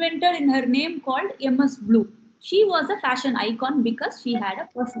invented in her name called MS Blue. She was a fashion icon because she had a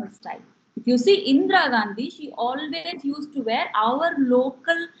personal style. If you see Indira Gandhi, she always used to wear our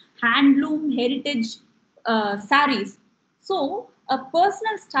local handloom heritage saris. So a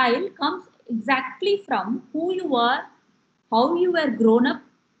personal style comes exactly from who you are, how you were grown up,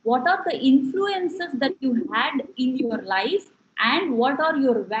 what are the influences that you had in your life, and what are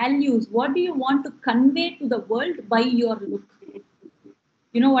your values, what do you want to convey to the world by your look.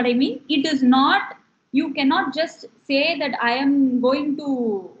 You know what I mean? It is not, you cannot just say that I am going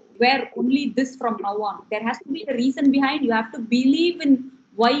to wear only this from now on. There has to be a reason behind. You have to believe in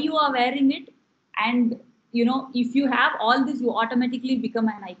why you are wearing it. And if you have all this, you automatically become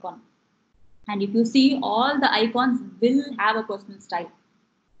an icon. And if you see, all the icons will have a personal style.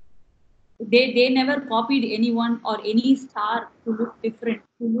 They never copied anyone or any star to look different,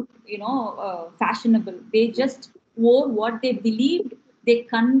 to look fashionable. They just wore what they believed. They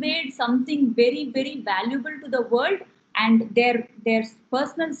conveyed something very, very valuable to the world, and their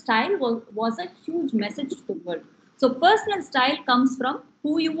personal style was a huge message to the world. So personal style comes from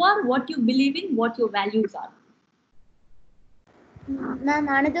who you are, what you believe in, what your values are. Ma'am,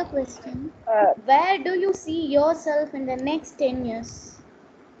 another question. Where do you see yourself in the next 10 years?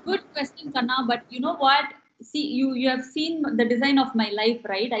 Good question, Kanna. But you know what? See, you have seen the design of my life,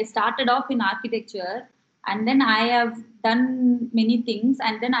 right? I started off in architecture, and then I have done many things,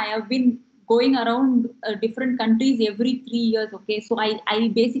 and then I have been going around different countries every 3 years. Okay, so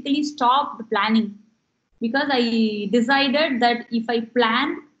I basically stopped planning because I decided that if I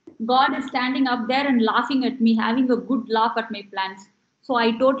plan, God is standing up there and laughing at me, having a good laugh at my plans. So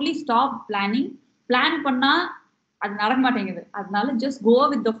I totally stopped planning. Plan பண்ணா அது நடக்க மாட்டேங்குது. அதனால just go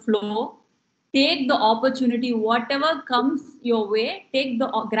with the flow. Take the opportunity, whatever comes your way,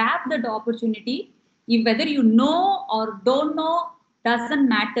 grab that opportunity. If whether you know or don't know doesn't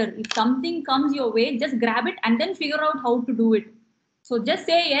matter. If something comes your way, just grab it and then figure out how to do it. So just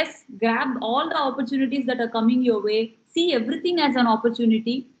say yes, grab all the opportunities that are coming your way, see everything as an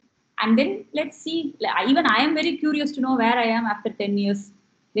opportunity, and then let's see. Even I am very curious to know where I am after 10 years.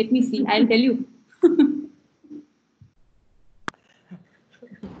 Let me see. I'll tell you.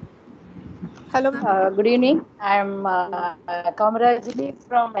 Hello, good evening. I'm Comrade Jimmy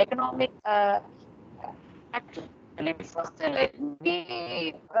from Economic. Actually, first let me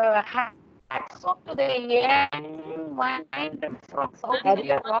hats off to the young mind from South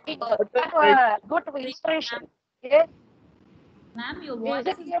India, rocking good inspiration. Yes, Ma'am, your is voice it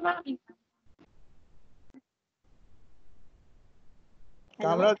is clear, ma'am? breaking.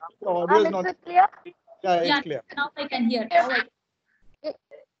 Kamraj, the audio Ma'am, is is not. it clear? Yeah, it's Yeah, clear. now I can hear. Yes, Now I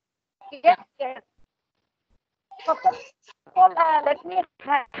yes, yes. Okay. Well, let me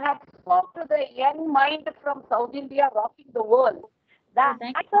hats off to the young mind from South India rocking the world. Oh, That's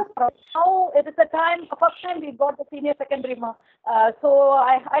thank a now it is a time, first time we got the senior secondary. So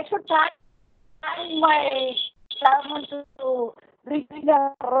I should thank my chairman to bring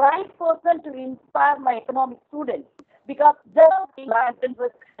a right person to inspire my economic students because just lands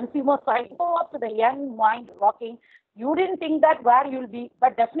with consumer side go up to the young mind rocking. You didn't think that where you'll be,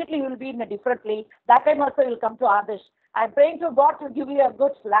 but definitely you'll be in a different place. That time also you'll come to Adarsh. I'm praying to God to give you a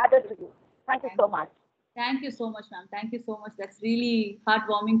good ladder to you. Thank you so much. Thank you so much, ma'am. Thank you so much. That's really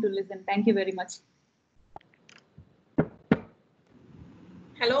heartwarming to listen. Thank you very much.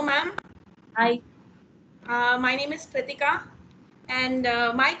 Hello, ma'am. Hi. My name is Kritika, and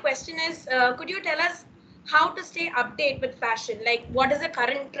my question is, could you tell us how to stay update with fashion? Like, what is the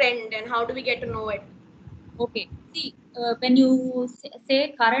current trend, and how do we get to know it? Okay. See, when you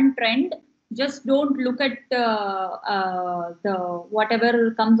say current trend, just don't look at the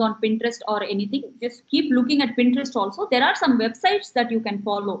whatever comes on Pinterest or anything. Just keep looking at Pinterest also. There are some websites that you can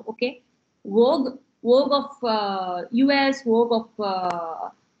follow. Okay, Vogue of US, Vogue of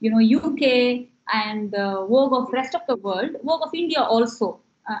UK, and Vogue of rest of the world, Vogue of India also.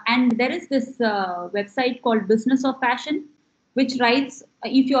 And there is this website called Business of Fashion, which writes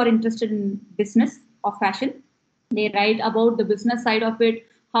if you are interested in business of fashion, they write about the business side of it,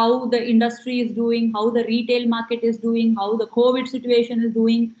 how the industry is doing, how the retail market is doing, how the COVID situation is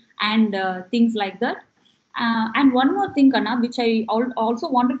doing, and things like that. And one more thing, Kana, which I also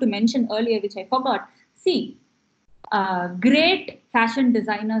wanted to mention earlier, which I forgot. See, great fashion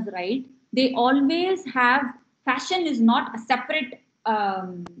designers, right? They always have fashion is not a separate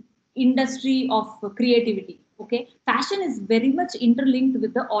industry of creativity. Okay, fashion is very much interlinked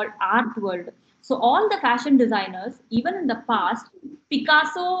with the all art world. So all the fashion designers, even in the past,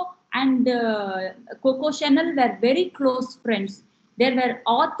 Picasso and Coco Chanel were very close friends. There were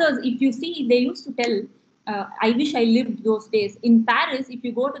authors. If you see, they used to tell. I wish I lived those days. In Paris, if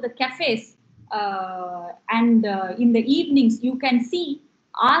you go to the cafes and in the evenings, you can see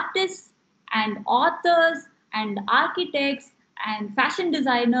artists and authors and architects and fashion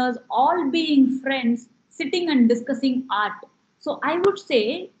designers all being friends, sitting and discussing art. So I would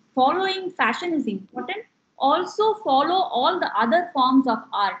say following fashion is important. Also follow all the other forms of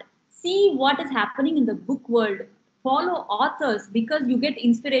art. See what is happening in the book world. Follow authors because you get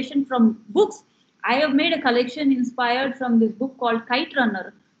inspiration from books. I have made a collection inspired from this book called Kite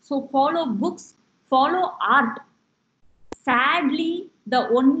Runner. So follow books, follow art. Sadly, the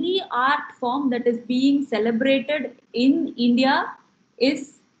only art form that is being celebrated in India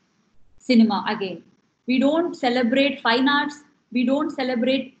is cinema again. We don't celebrate fine arts, we don't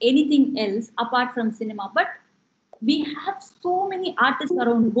celebrate anything else apart from cinema. But we have so many artists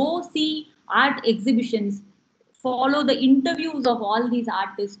around. Go see art exhibitions, follow the interviews of all these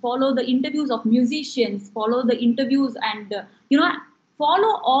artists, follow the interviews of musicians, follow the interviews and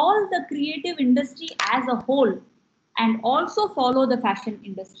follow all the creative industry as a whole, and also follow the fashion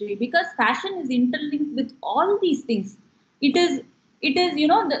industry because fashion is interlinked with all these things. It is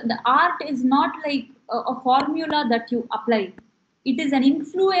the art is not like a formula that you apply. It is an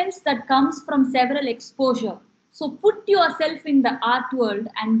influence that comes from several exposure. So put yourself in the art world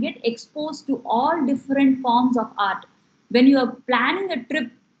and get exposed to all different forms of art. When you are planning a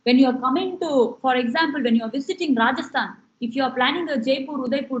trip, when you are coming to, for example, when you are visiting Rajasthan, if you are planning a Jaipur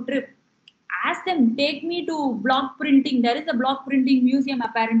Udaipur trip, ask them, take me to block printing. There is a block printing museum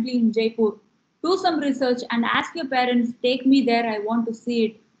apparently in Jaipur. Do some research and ask your parents, take me there. I want to see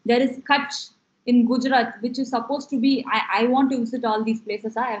it. There is Kutch in Gujarat, which is supposed to be, I want to visit all these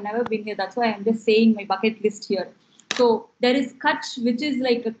places. I have never been here. That's why I'm just saying my bucket list here. So there is Kutch, which is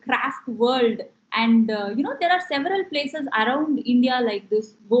like a craft world. And, there are several places around India like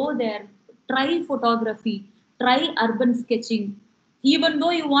this. Go there, try photography, try urban sketching. Even though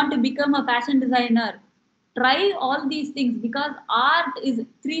you want to become a fashion designer, try all these things because art is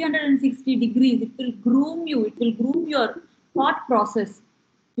 360 degrees. It will groom you, it will groom your thought process.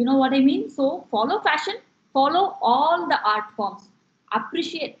 You know what I mean? So follow fashion, follow all the art forms,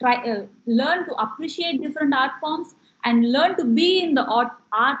 appreciate, learn to appreciate different art forms and learn to be in the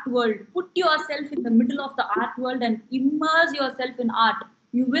art world. Put yourself in the middle of the art world and immerse yourself in art.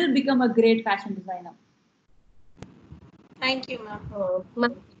 You will become a great fashion designer. Thank you,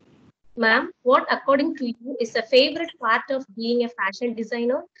 ma'am. Ma'am, what according to you is a favorite part of being a fashion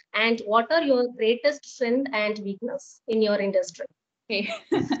designer, and what are your greatest strength and weakness in your industry? Okay.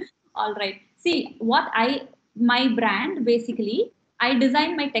 All right. See, my brand basically, I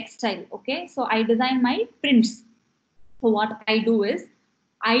design my textile. Okay. So I design my prints. So what I do is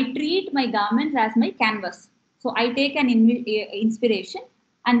I treat my garments as my canvas. So I take an inspiration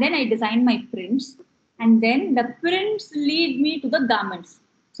and then I design my prints, and then the prints lead me to the garments.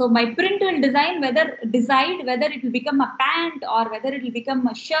 So my print will decide whether it will become a pant or whether it will become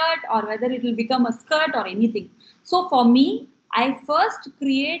a shirt or whether it will become a skirt or anything. So for me, I first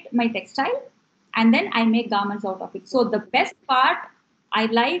create my textile and then I make garments out of it. So the best part I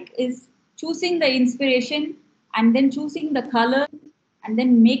like is choosing the inspiration and then choosing the color and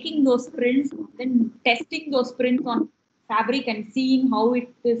then making those prints, then testing those prints on fabric and seeing how it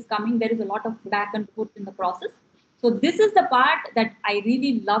is coming. There is a lot of back and forth in the process. So this is the part that I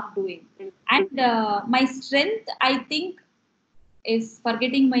really love doing. And my strength, I think, is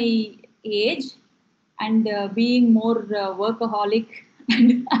forgetting my age and being more workaholic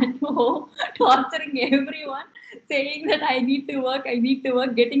and at home torturing everyone, saying that I need to work,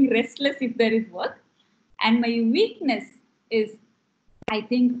 getting restless if there is work. And my weakness is, I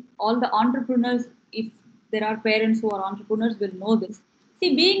think all the entrepreneurs, if there are parents who are entrepreneurs, will know this.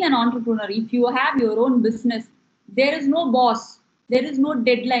 See, being an entrepreneur, if you have your own business, there is no boss, there is no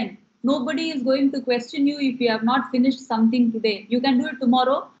deadline. Nobody is going to question you if you have not finished something today. You can do it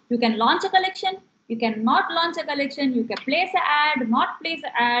tomorrow. You can launch a collection. You can not launch a collection. You can place an ad, not place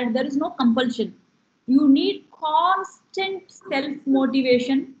an ad. There is no compulsion. You need constant self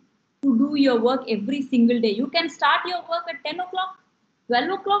motivation to do your work every single day. You can start your work at 10 o'clock,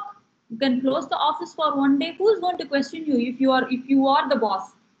 12 o'clock. You can close the office for one day. Who is going to question you if you are the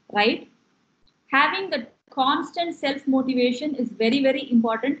boss, right? Having that constant self motivation is very, very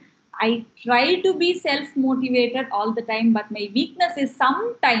important. I try to be self motivated all the time, but my weakness is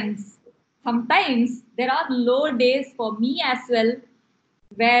sometimes there are low days for me as well,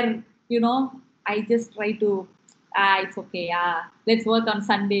 where I just try to, it's okay, let's work on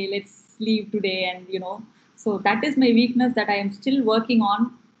Sunday, let's leave today, and so that is my weakness that I am still working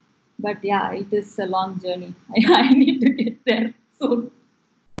on. But yeah, it is a long journey. I need to get there soon.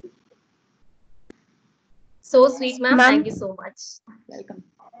 So sweet, ma'am. Ma'am, Thank you so much. Welcome.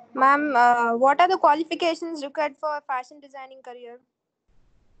 ma'am, what are the qualifications required for a fashion designing career?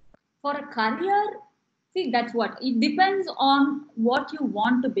 For a career, see, that's what it depends on what you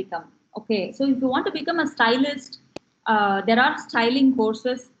want to become. Okay, so if you want to become a stylist, there are styling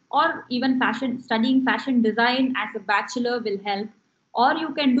courses, or even studying fashion design as a bachelor will help, or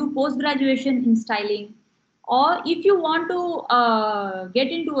you can do post graduation in styling, or if you want to get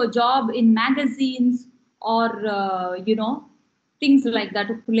into a job in magazines, or things like that,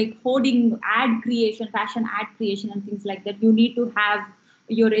 like hoarding ad creation, fashion ad creation, and things like that, you need to have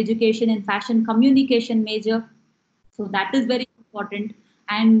your education in fashion communication major. So that is very important.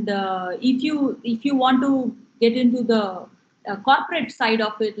 And if you want to get into the corporate side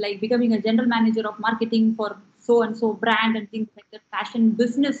of it, like becoming a general manager of marketing for so and so brand and things like that, fashion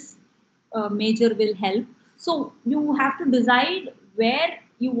business major will help. So you have to decide where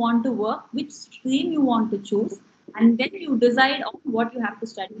you want to work, which stream you want to choose, and then you decide on what you have to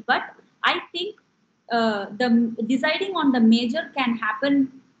study. But I think the deciding on the major can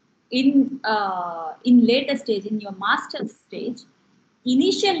happen in later stage, in your master's stage.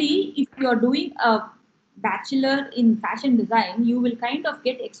 Initially, if you are doing a bachelor in fashion design, you will kind of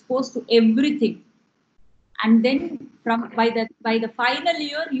get exposed to everything, and then by the final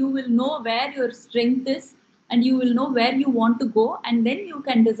year you will know where your strength is, and you will know where you want to go, and then you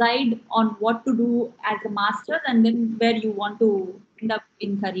can decide on what to do as a master, and then where you want to end up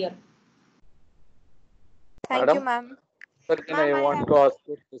in career. Thank you, Madam, ma'am. again, Ma'am, I I want have. to ask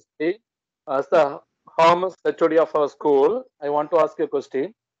you a question. As the Thomas HOD of our school, I want to ask you a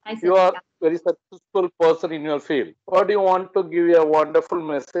question. I You said, are yeah. very successful person in your field. What do you want to give a wonderful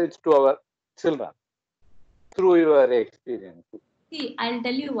message to our children through your experience? See, I'll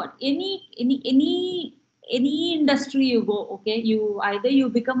tell you what. Any industry you go, okay, you either you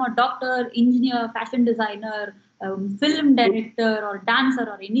become a doctor, engineer, fashion designer, film director, or dancer,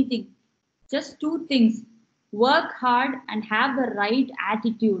 or anything. Just two things: work hard and have the right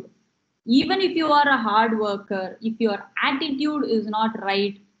attitude. Even if you are a hard worker, if your attitude is not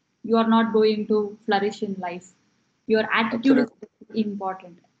right, you are not going to flourish in life. Your attitude is Absolutely.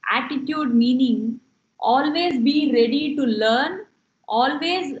 important. Attitude meaning always be ready to learn,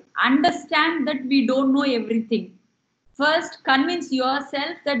 always understand that we don't know everything. First, convince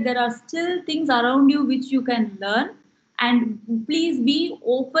yourself that there are still things around you which you can learn, and please be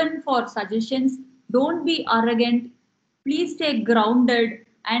open for suggestions. Don't be arrogant. Please stay grounded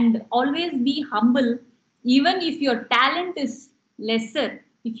and always be humble. Even if your talent is lesser,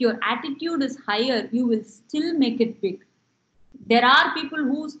 if your attitude is higher, you will still make it big. There are people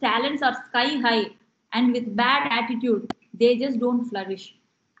whose talents are sky high, and with bad attitude, they just don't flourish.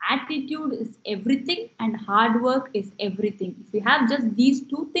 Attitude is everything, and hard work is everything. If you have just these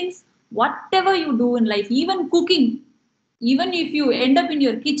two things, whatever you do in life, even cooking, even if you end up in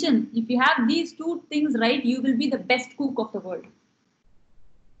your kitchen, if you have these two things right, you will be the best cook of the world.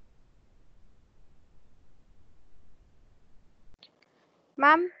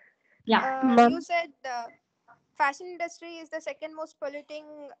 Ma'am, Yeah. you said fashion industry is the second most polluting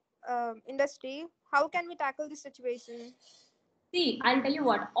industry. How can we tackle this situation? See, I'll tell you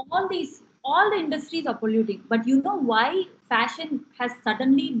what, all the industries are polluting, but you know why fashion has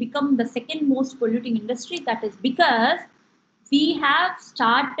suddenly become the second most polluting industry? That is because we have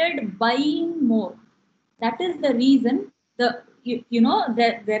started buying more. That is the reason.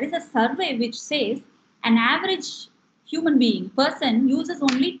 There is a survey which says an average human being person uses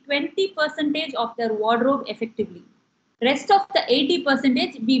only 20 percentage of their wardrobe effectively. Rest of the 80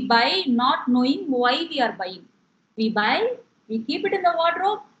 percentage we buy not knowing why we are buying. We buy, we keep it in the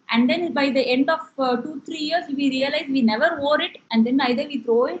wardrobe, and then by the end of 2 3 years we realize we never wore it, and then either we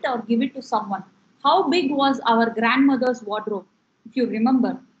throw it or give it to someone. How big was our grandmother's wardrobe? If you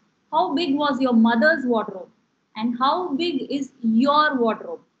remember, how big was your mother's wardrobe? And how big is your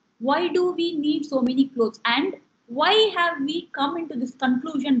wardrobe? Why do we need so many clothes? And why have we come into this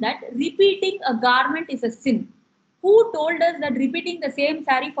conclusion that repeating a garment is a sin? Who told us that repeating the same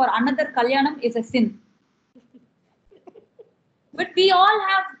sari for another kalyanam is a sin? But we all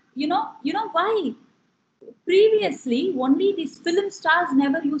have, you know why? Previously, only these film stars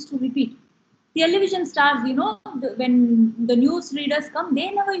never used to repeat. Television stars, when the news readers come, they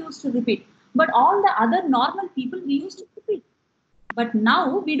never used to repeat. But all the other normal people, we used to repeat. But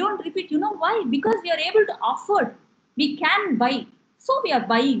now we don't repeat. You know why? Because we are able to afford. We can buy. So we are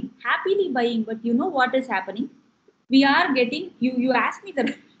buying, happily buying. But you know what is happening? We are getting, you asked me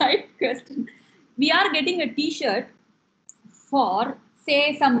the right question. We are getting a t-shirt for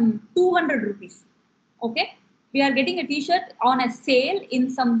say some 200 rupees. Okay, we are getting a t-shirt on a sale in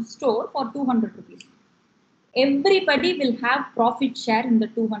some store for 200 rupees. Everybody will have profit share in the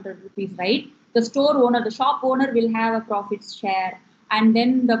 200 rupees, right? The store owner, the shop owner will have a profit share, and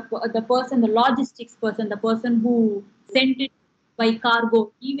then the person, the logistics person, the person who sent it by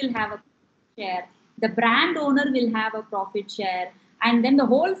cargo, he will have a share. The brand owner will have a profit share, and then the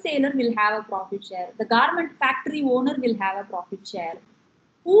wholesaler will have a profit share. The garment factory owner will have a profit share.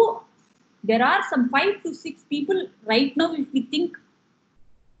 Who There are some 5 to 6 people right now, if we think,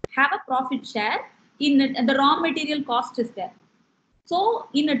 have a profit share in it, and the raw material cost is there. So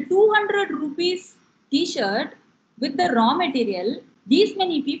in a 200 rupees t-shirt with the raw material, these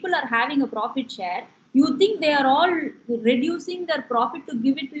many people are having a profit share. You think they are all reducing their profit to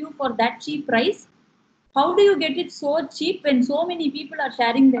give it to you for that cheap price? How do you get it so cheap when so many people are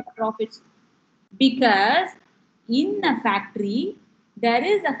sharing their profits? Because in a factory, there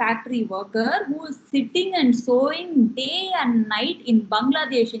is a factory worker who is sitting and sewing day and night in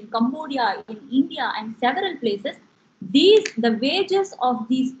Bangladesh, in Cambodia, in India, and several places. The wages of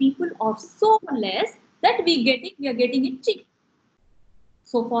these people are so less that we are getting it cheap.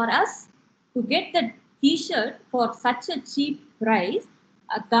 So for us to get the t-shirt for such a cheap price,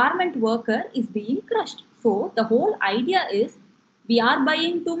 a garment worker is being crushed. So the whole idea is we are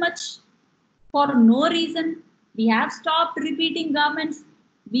buying too much for no reason. We have stopped repeating garments.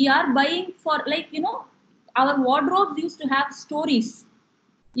 We are buying for, our wardrobes used to have stories.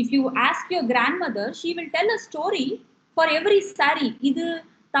 If you ask your grandmother, she will tell a story for every saree. இது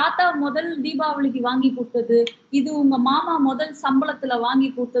தாத்தா முதல் தீபாவளிக்கு வாங்கி கொடுத்தது, இது உங்க மாமா முதல் சம்பளத்துல வாங்கி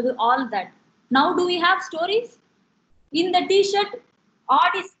கொடுத்தது, all that. Now do we have stories? In the t-shirt,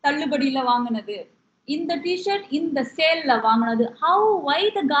 Audi's தள்ளுபடியில வாங்கினது. In the t-shirt, in the sale la vaanganadu. Why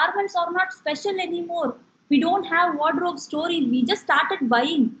the garments are not special anymore? We don't have wardrobe stories. We just started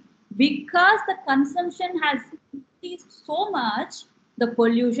buying because the consumption has increased so much. The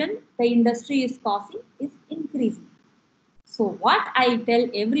pollution the industry is causing is increasing. So what I tell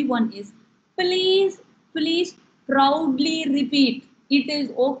everyone is, please proudly repeat. It is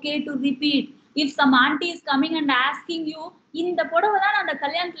okay to repeat. If some auntie is coming and asking you, இந்த புடவை தான் அந்த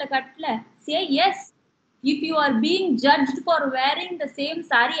கல்யாணத்துல கட்டல, say yes. If you are being judged for wearing the same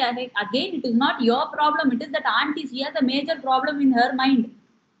sari, again, it is not your problem. It is that auntie, she has a major problem in her mind.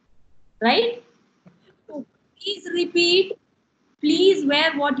 Right? So please repeat. Please wear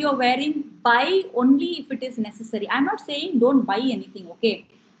what you're wearing. Buy only if it is necessary. I'm not saying don't buy anything, okay?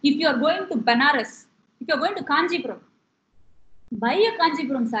 If you're going to Banaras, if you're going to Kanjipuram, buy a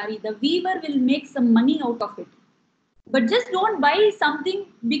Kanjipuram sari. The weaver will make some money out of it. But just don't buy something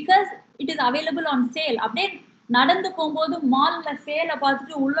because it is available on sale. அப்படியே நடந்து போகும்போது மால்ல சேலை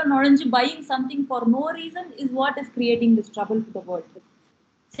பார்த்துட்டு உள்ள நுழைஞ்சு buying something for no reason is what is creating this trouble to the world.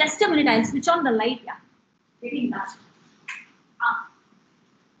 Just a minute, I'll switch on the light. Yeah, getting last.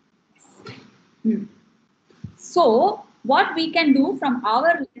 So what we can do from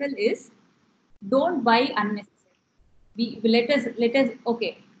our level is, don't buy unnecessary. Let us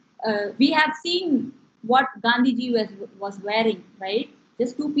okay. We have seen what Gandhiji was wearing, right?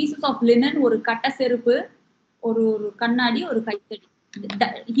 Just two pieces of linen, ஒரு கட்ட செருப்பு, ஒரு கண்ணாடி, ஒரு கைத்தடி.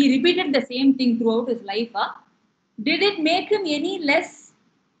 He repeated the same thing throughout his life. Did it make him any less?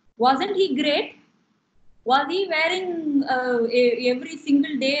 Wasn't he great? Was he wearing every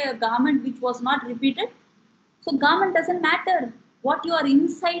single day a garment which was not repeated? So garment doesn't matter. What you are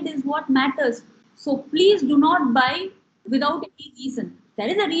inside is what matters. So please do not buy without any reason.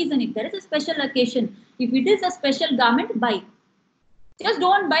 There is a reason. If there is a special occasion, if it is a special garment, buy. Just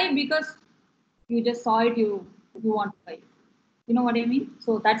don't buy because you just saw it, you want to buy. You know what I mean?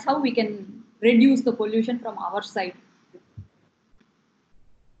 So that's how we can reduce the pollution from our side.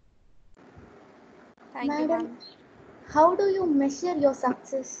 Thank you, Madam, ma'am. how do you measure your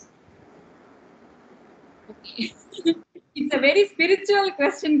success? Okay. It's a very spiritual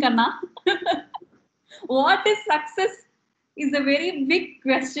question, Kanna. What is success is a very big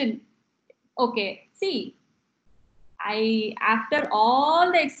question. Okay, see, after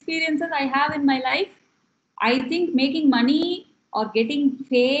all the experiences I have in my life, I think making money or getting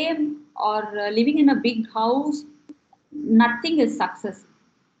fame or living in a big house, nothing is success.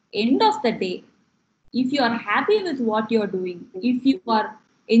 End of the day, if you are happy with what you are doing, if you are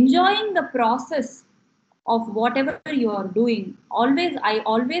enjoying the process of whatever you are doing, I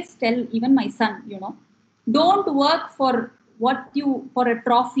always tell even my son, don't work for for a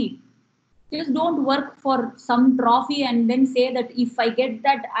trophy. Just don't work for some trophy and then say that if I get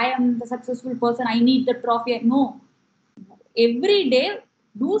that, I am the successful person, I need the trophy. No, every day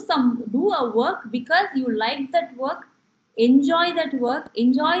do a work because you like that work, enjoy that work,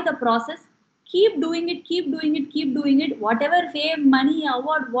 enjoy the process, keep doing it, keep doing it, keep doing it. Whatever fame, money,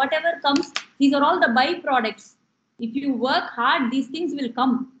 award, whatever comes, these are all the byproducts. If you work hard, these things will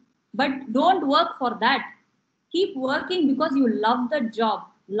come, but don't work for that. Keep working because you love the job,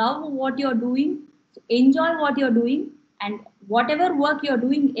 love what you're doing, enjoy what you're doing, and whatever work you're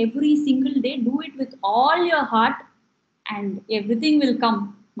doing every single day, do it with all your heart, and everything will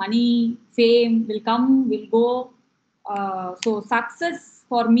come. Money, fame will come, will go. So success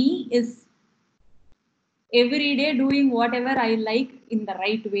for me is every day doing whatever I like in the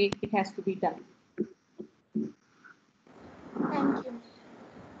right way. It has to be done. Thank you.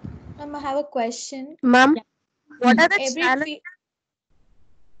 Ma'am, I have a question. Ma'am, Yeah. what are the Every challenges?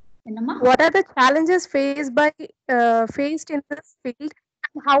 Enamma? What are the challenges faced in this field?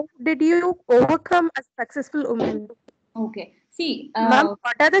 How did you overcome as a successful woman? Okay. See, Ma'am,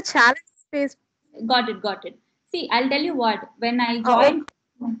 what are the challenges faced? got it. See, I'll tell you what. Oh,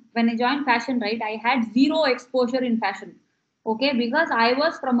 When I joined fashion, right, I had zero exposure in fashion. Okay, because I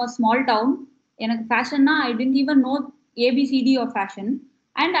was from a small town. In a fashion, I didn't even know ABCD of fashion.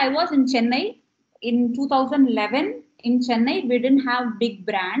 And I was in Chennai in 2011. In Chennai, we didn't have big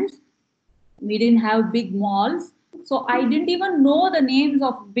brands, we didn't have big malls. So I didn't even know the names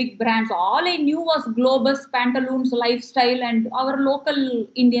of big brands. All I knew was Globus, Pantaloons, Lifestyle, and our local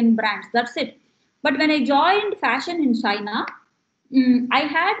Indian brands. That's it. But when I joined fashion in China, I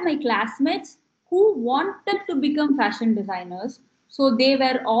had my classmates who wanted to become fashion designers. So they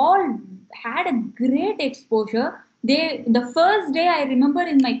were all had a great exposure. The first day I remember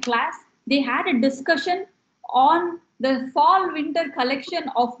in my class, they had a discussion on the fall winter collection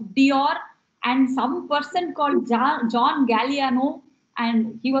of Dior, and some person called John Galliano,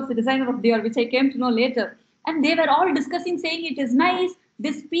 and he was the designer of Dior, which I came to know later. And they were all discussing, saying it is nice.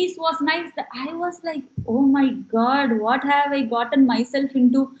 This piece was nice. I was like, oh my God, what have I gotten myself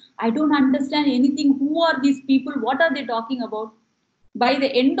into? I don't understand anything. Who are these people? What are they talking about? By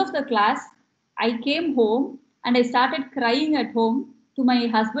the end of the class, I came home and I started crying at home to my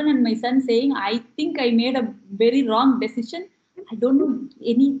husband and my son, saying, I think I made a very wrong decision. I don't know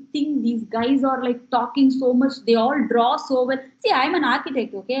anything. These guys are like talking so much. They all draw so well. See, I'm an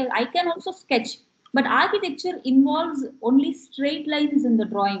architect, okay? I can also sketch. But architecture involves only straight lines in the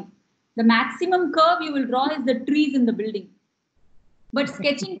drawing. The maximum curve you will draw is the trees in the building. But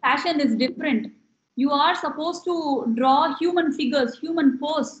sketching fashion is different. You are supposed to draw human figures, human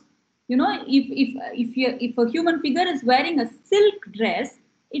pose. If a human figure is wearing a silk dress,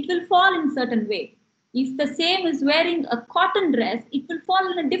 it will fall in certain way. If the same is wearing a cotton dress, it will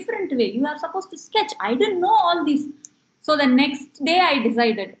fall in a different way. You are supposed to sketch. I didn't know all this. So the next day I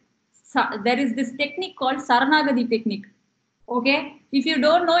decided, there is this technique called Saranagadi technique. Okay, if you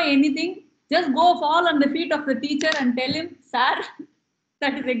don't know anything, just go fall on the feet of the teacher and tell him, sir.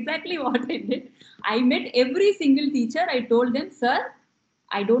 That is exactly what I did. I met every single teacher. I told them, sir,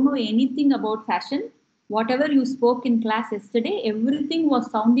 I don't know anything about fashion. Whatever you spoke in class yesterday, everything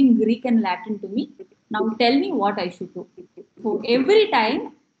was sounding Greek and Latin to me. Now tell me what I should do. So every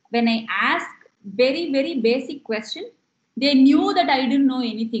time when I ask very, very basic question, They knew that I didn't know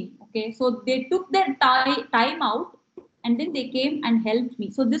anything. Okay, so they took their time out and then they came and helped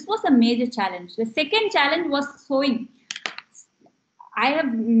me. So this was a major challenge. The second challenge was sewing. I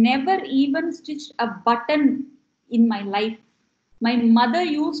have never even stitched a button in my life. My mother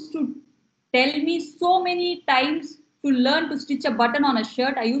used to tell me so many times to learn to stitch a button on a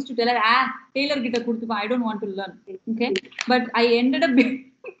shirt. I used to tell her, tailor kita kuduthuma, I don't want to learn. Okay, but I ended up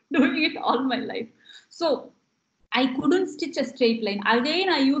doing it all my life. So I couldn't stitch a straight line. Again,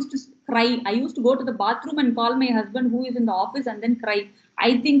 I used to cry. I used to go to the bathroom and call my husband who is in the office and then cry.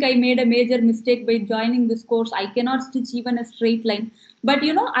 I think I made a major mistake by joining this course. I cannot stitch even a straight line. But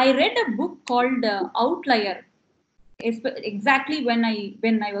you know, I read a book called Outlier exactly when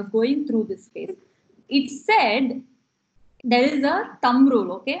I was going through this phase. It said there is a thumb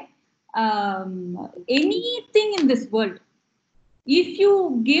rule, okay? Anything in this world, if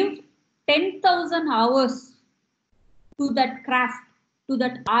you give 10,000 hours to that craft, to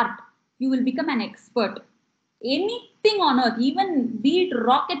that art, you will become an expert. Anything on earth, even be it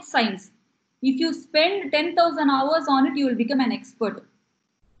rocket science, if you spend 10,000 hours on it, you will become an expert.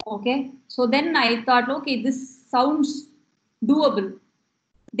 Okay, so then I thought, okay, this sounds doable.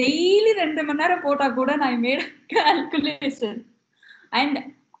 Daily 2 மணி நேரம் போட்டா கூட I made a calculation. And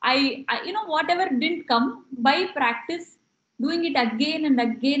I whatever didn't come, by practice, doing it again and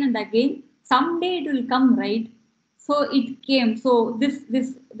again and again, someday it will come, right? So it came. So this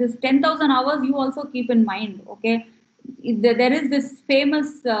 10,000 hours you also keep in mind, okay? There is this famous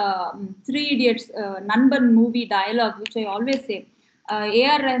Three Idiots Nanban movie dialogue which I always say.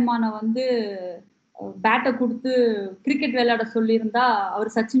 AR ரஹ்மான வந்து பேட்டை கொடுத்து cricket விளையாட சொல்லியிருந்தா அவர்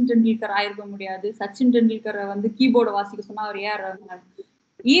சச்சின் டெண்டுல்கர் ஆயிருக்க முடியாது. சச்சின் டெண்டுல்கரை வந்து keyboard வாசிக்க சொன்னா அவர் AR Rahman.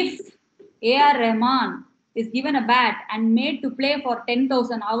 If A.R. Rahman is given a bat and made to play for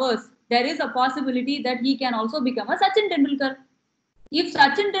 10,000 hours, there is a possibility that he can also become a Sachin Tendulkar. If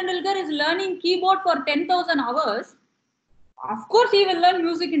Sachin Tendulkar is learning keyboard for 10,000 hours, of course he will learn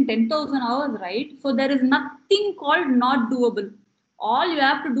music in 10,000 hours, right? So there is nothing called not doable. All you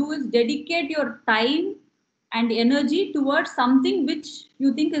have to do is dedicate your time and energy towards something which you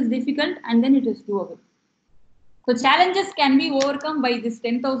think is difficult, and then it is doable. So challenges can be overcome by this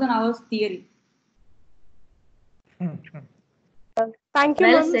 10,000 hours theory. Thank you,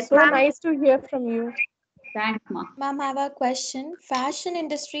 Well ma'am. said, So ma'am. nice to hear from you. Thanks, Ma. Ma'am, I have a question. Fashion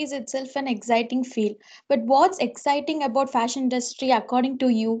industry is itself an exciting field, but what's exciting about fashion industry according to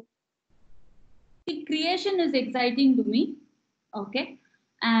you? See, creation is exciting to me. Okay,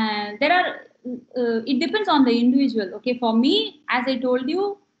 and there are it depends on the individual. Okay, for me, as I told you,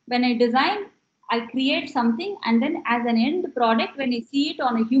 when I design, I create something, and then as an end product, when I see it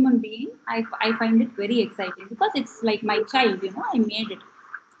on a human being, I find it very exciting because it's like my child, I made it.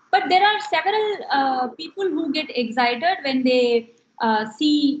 But there are several people who get excited when they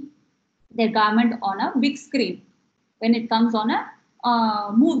see their garment on a big screen, when it comes on a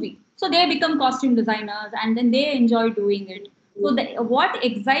movie. So they become costume designers and then they enjoy doing it. So what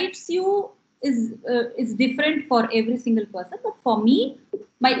excites you is different for every single person. But for me,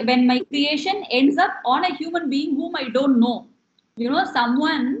 when my creation ends up on a human being whom I don't know,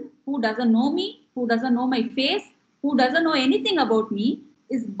 someone who doesn't know me, who doesn't know my face, who doesn't know anything about me,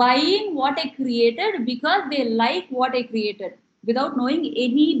 is buying what I created because they like what I created without knowing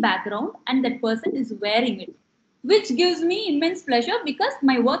any background, and that person is wearing it, which gives me immense pleasure because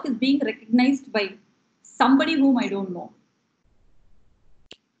my work is being recognized by somebody whom I don't know.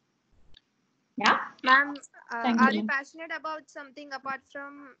 Yeah. Ma'am, Thank are you. you passionate about something apart from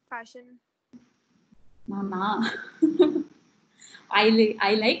fashion? Mama,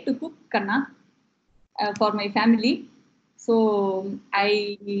 I like to cook, Kanna, for my family. So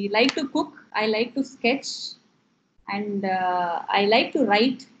I like to cook, I like to sketch, and I like to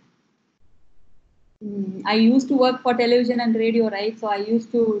write. I used to work for television and radio, right? So I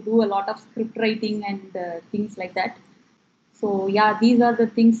used to do a lot of script writing and things like that. So yeah, these are the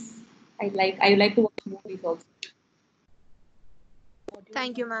things I like. I like to watch movies also.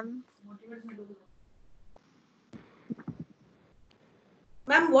 Thank you, ma'am.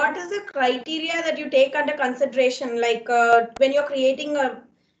 Ma'am, what is the criteria that you take under consideration? Like when you're creating a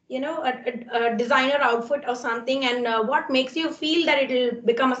designer outfit or something, and what makes you feel that it will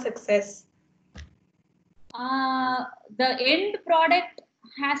become a success? The end product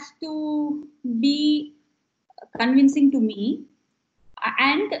has to be convincing to me.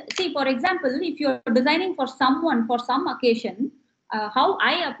 And see, for example, if you're designing for someone for some occasion, how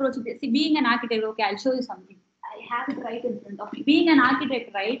I approach it. See, being an architect, okay, I'll show you something. I have it right in front of me. Being an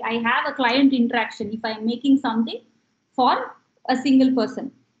architect, right, I have a client interaction if I'm making something for a single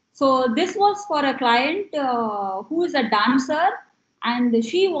person. So this was for a client who is a dancer, and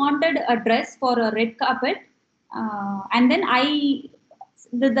she wanted a dress for a red carpet. And then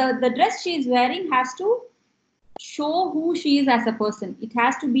the dress she is wearing has to show who she is as a person. It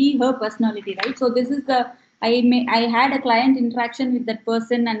has to be her personality, right? So this is the I had a client interaction with that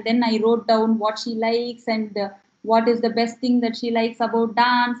person, and then I wrote down what she likes and what is the best thing that she likes about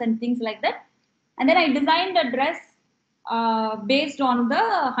dance and things like that. And then I designed a dress based on the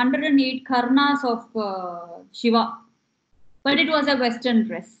 108 karnas of Shiva, but it was a Western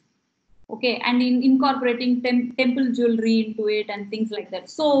dress. Okay, and incorporating temple jewelry into it and things like that.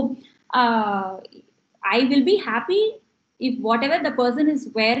 So I will be happy if whatever the person is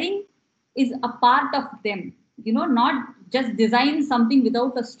wearing is a part of them, not just design something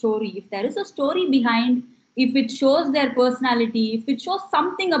without a story. If there is a story behind, if it shows their personality, if it shows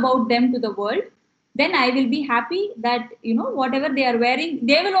something about them to the world, then I will be happy that whatever they are wearing,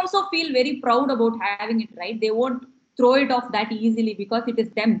 they will also feel very proud about having it, right? They won't throw it off that easily because it is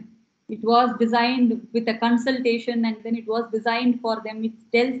them. It was designed with a consultation, and then it was designed for them. It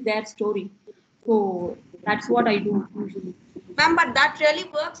tells their story. So that's what I do usually. Ma'am, but that really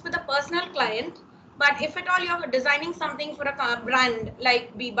works with a personal client. But if at all you're designing something for a brand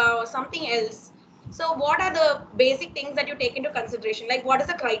like Biba or something else, so what are the basic things that you take into consideration? Like what is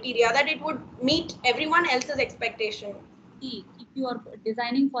the criteria that it would meet everyone else's expectation? See, if you are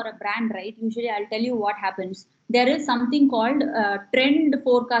designing for a brand, right, usually I'll tell you what happens. There is something called trend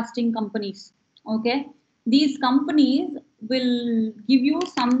forecasting companies. Okay, these companies will give you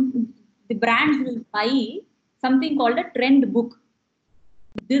the brands will buy something called a trend book.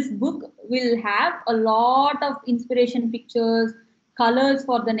 This book will have a lot of inspiration pictures, colors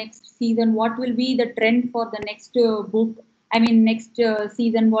for the next season, what will be the trend for the next book, next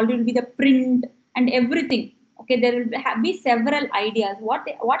season, what will be the print and everything. Okay, there will be several ideas.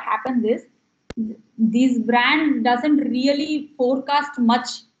 What happens is these brand doesn't really forecast much.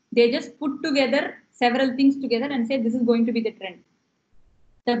 They just put together several things together and say this is going to be the trend.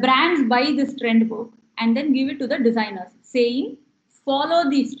 The brands buy this trend book and then give it to the designers, saying, follow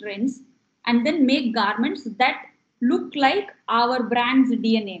these trends and then make garments that look like our brand's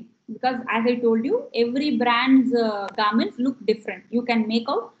DNA. Because as I told you, every brand's garments look different. You can make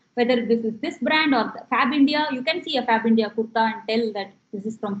out whether this is this brand or Fab India. You can see a Fab India kurta and tell that this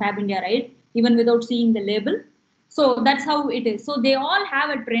is from Fab India, right? Even without seeing the label. So that's how it is. So they all have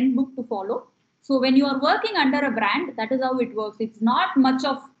a trend book to follow. So when you are working under a brand, that is how it works. It's not much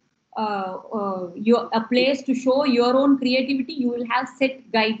of a place to show your own creativity. You will have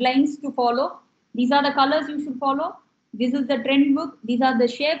set guidelines to follow. These are the colors you should follow. This is the trend book. These are the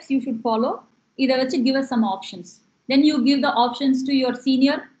shapes you should follow. Either which give us some options. Then you give the options to your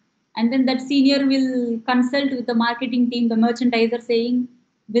senior, and then that senior will consult with the marketing team, the merchandiser, saying,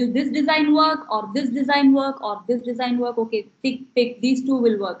 will this design work or this design work or this design work? Okay, pick these two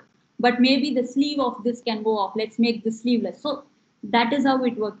will work, but maybe the sleeve of this can go off. Let's make the sleeveless. So that is how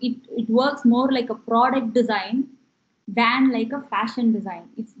it works. It works more like a product design than like a fashion design.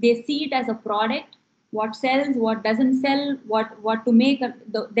 They see it as a product, what sells, what doesn't sell, what to make.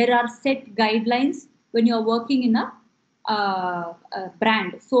 There are set guidelines when you're working in a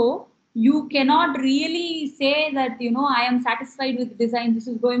brand. So you cannot really say that I am satisfied with design, this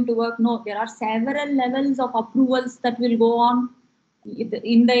is going to work. No, there are several levels of approvals that will go on.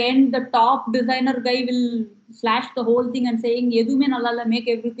 In the end, the top designer guy will slash the whole thing and saying "Yedume nallala, make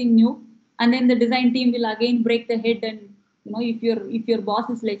everything new," and then the design team will again break the head. And if your boss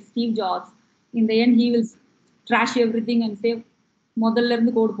is like Steve Jobs, in the end he will trash everything and say "Modalla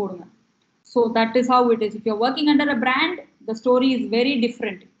irundhu code podunga." So that is how it is. If you're working under a brand, the story is very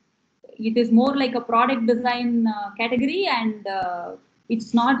different. It is more like a product design category, and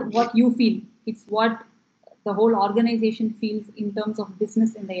it's not what you feel. It's what the whole organization feels in terms of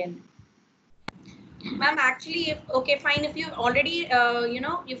business in the end. Ma'am, actually, okay, fine, if you've already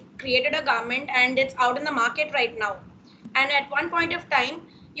you've created a garment and it's out in the market right now, and at one point of time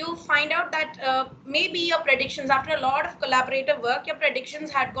you find out that maybe your predictions, after a lot of collaborative work, your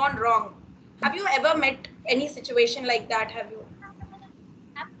predictions had gone wrong. Have you ever met any situation like that? Have you?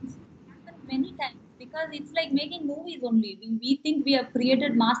 Happens many times, because it's like making movies only. We think we have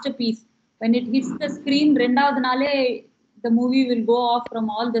created masterpiece. When it hits the screen, rendavathu nale the movie will go off from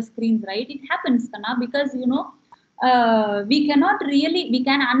all the screens, right? It happens, Kana, because we cannot really, we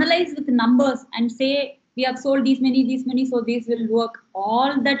can analyze with numbers and say we have sold these many, so this will work.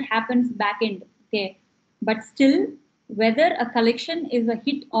 All that happens back end, okay? But still, whether a collection is a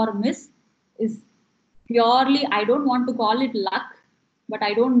hit or miss is purely, I don't want to call it luck, but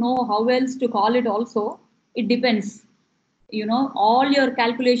I don't know how else to call it also. It depends. all your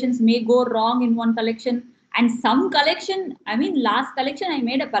calculations may go wrong in one collection. And some collection, I mean, last collection I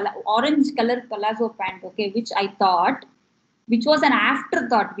made a orange color palazzo pant, okay, which was an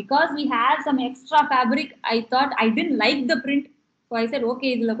afterthought because we had some extra fabric. I thought I didn't like the print. So I said,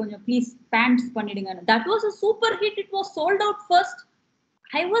 okay, please pants pannidunga. That was a super hit. It was sold out first.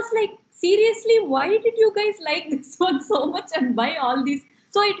 I was like, seriously, why did you guys like this one so much and buy all these?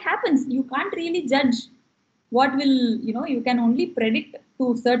 So it happens. You can't really judge what will, you can only predict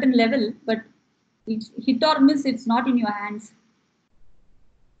to a certain level, but it's hit or miss, it's not in your hands.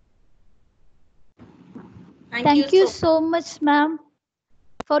 Thank you so much, ma'am,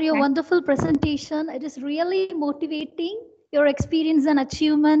 for your wonderful presentation. It is really motivating. Your experience and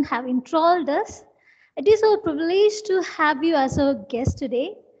achievement have enthralled us. It is our privilege to have you as a guest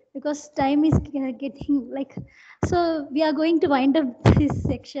today because time is getting like, so we are going to wind up this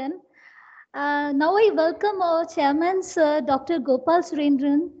section. Now I welcome our chairman, Sir Dr. Gopal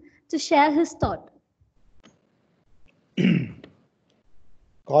Surendran, to share his thought.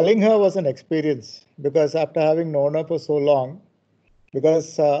 Calling her was an experience because after having known her for so long,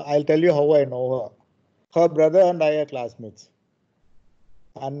 because I'll tell you how I know her. Her brother and I are classmates.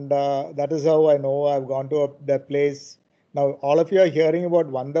 And that is how I know her. I've gone to their place. Now, all of you are hearing about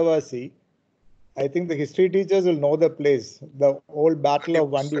Vandavasi. I think the history teachers will know the place, the old battle of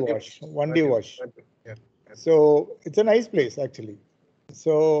Vandi Wash. So it's a nice place, actually.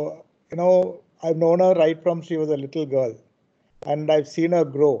 So, I've known her right from she was a little girl. And I've seen her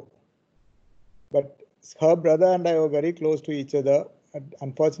grow. But her brother and I were very close to each other.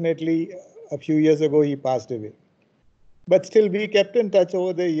 Unfortunately, a few years ago, he passed away. But still, we kept in touch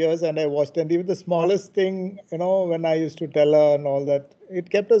over the years, and I watched. And even the smallest thing, when I used to tell her and all that, it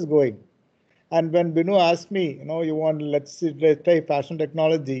kept us going. And when Binu asked me, let's try fashion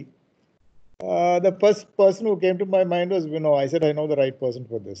technology, the first person who came to my mind was Binu. I said, I know the right person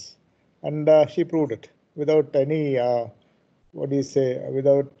for this. And she proved it without any,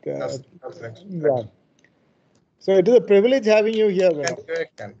 without. Yeah. So it is a privilege having you here.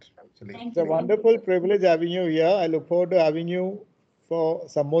 It's a wonderful privilege having you here. I look forward to having you for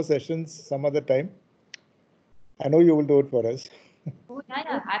some more sessions some other time. I know you will do it for us. Oh,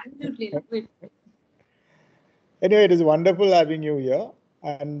 yeah, absolutely. Love it. Anyway, it is wonderful having you here.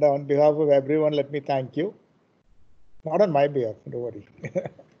 And on behalf of everyone, let me thank you. Not on my behalf, don't worry.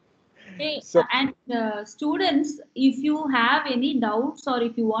 Hey, and students, if you have any doubts or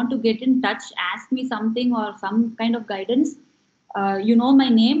if you want to get in touch, ask me something or some kind of guidance. You know my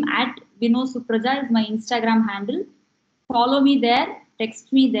name at Vino Supraja is my Instagram handle. Follow me there,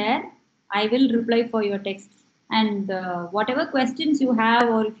 text me there. I will reply for your texts. And whatever questions you have,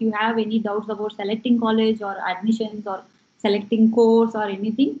 or if you have any doubts about selecting college or admissions or selecting course or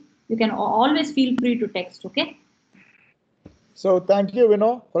anything, you can always feel free to text, okay? So thank you,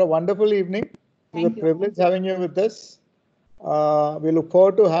 Vino, for a wonderful evening. It's a privilege having you with us. We look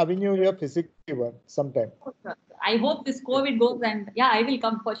forward to having you here physically sometime. I hope this COVID goes and yeah, I will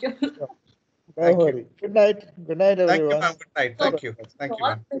come for sure. Don't worry. Good night. Good night, everyone. Thank you, ma'am. Good night. Thank you. Thank you,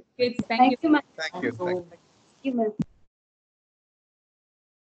 ma'am. Thank you. Thank you, ma'am. Thank you. Thank you, ma'am.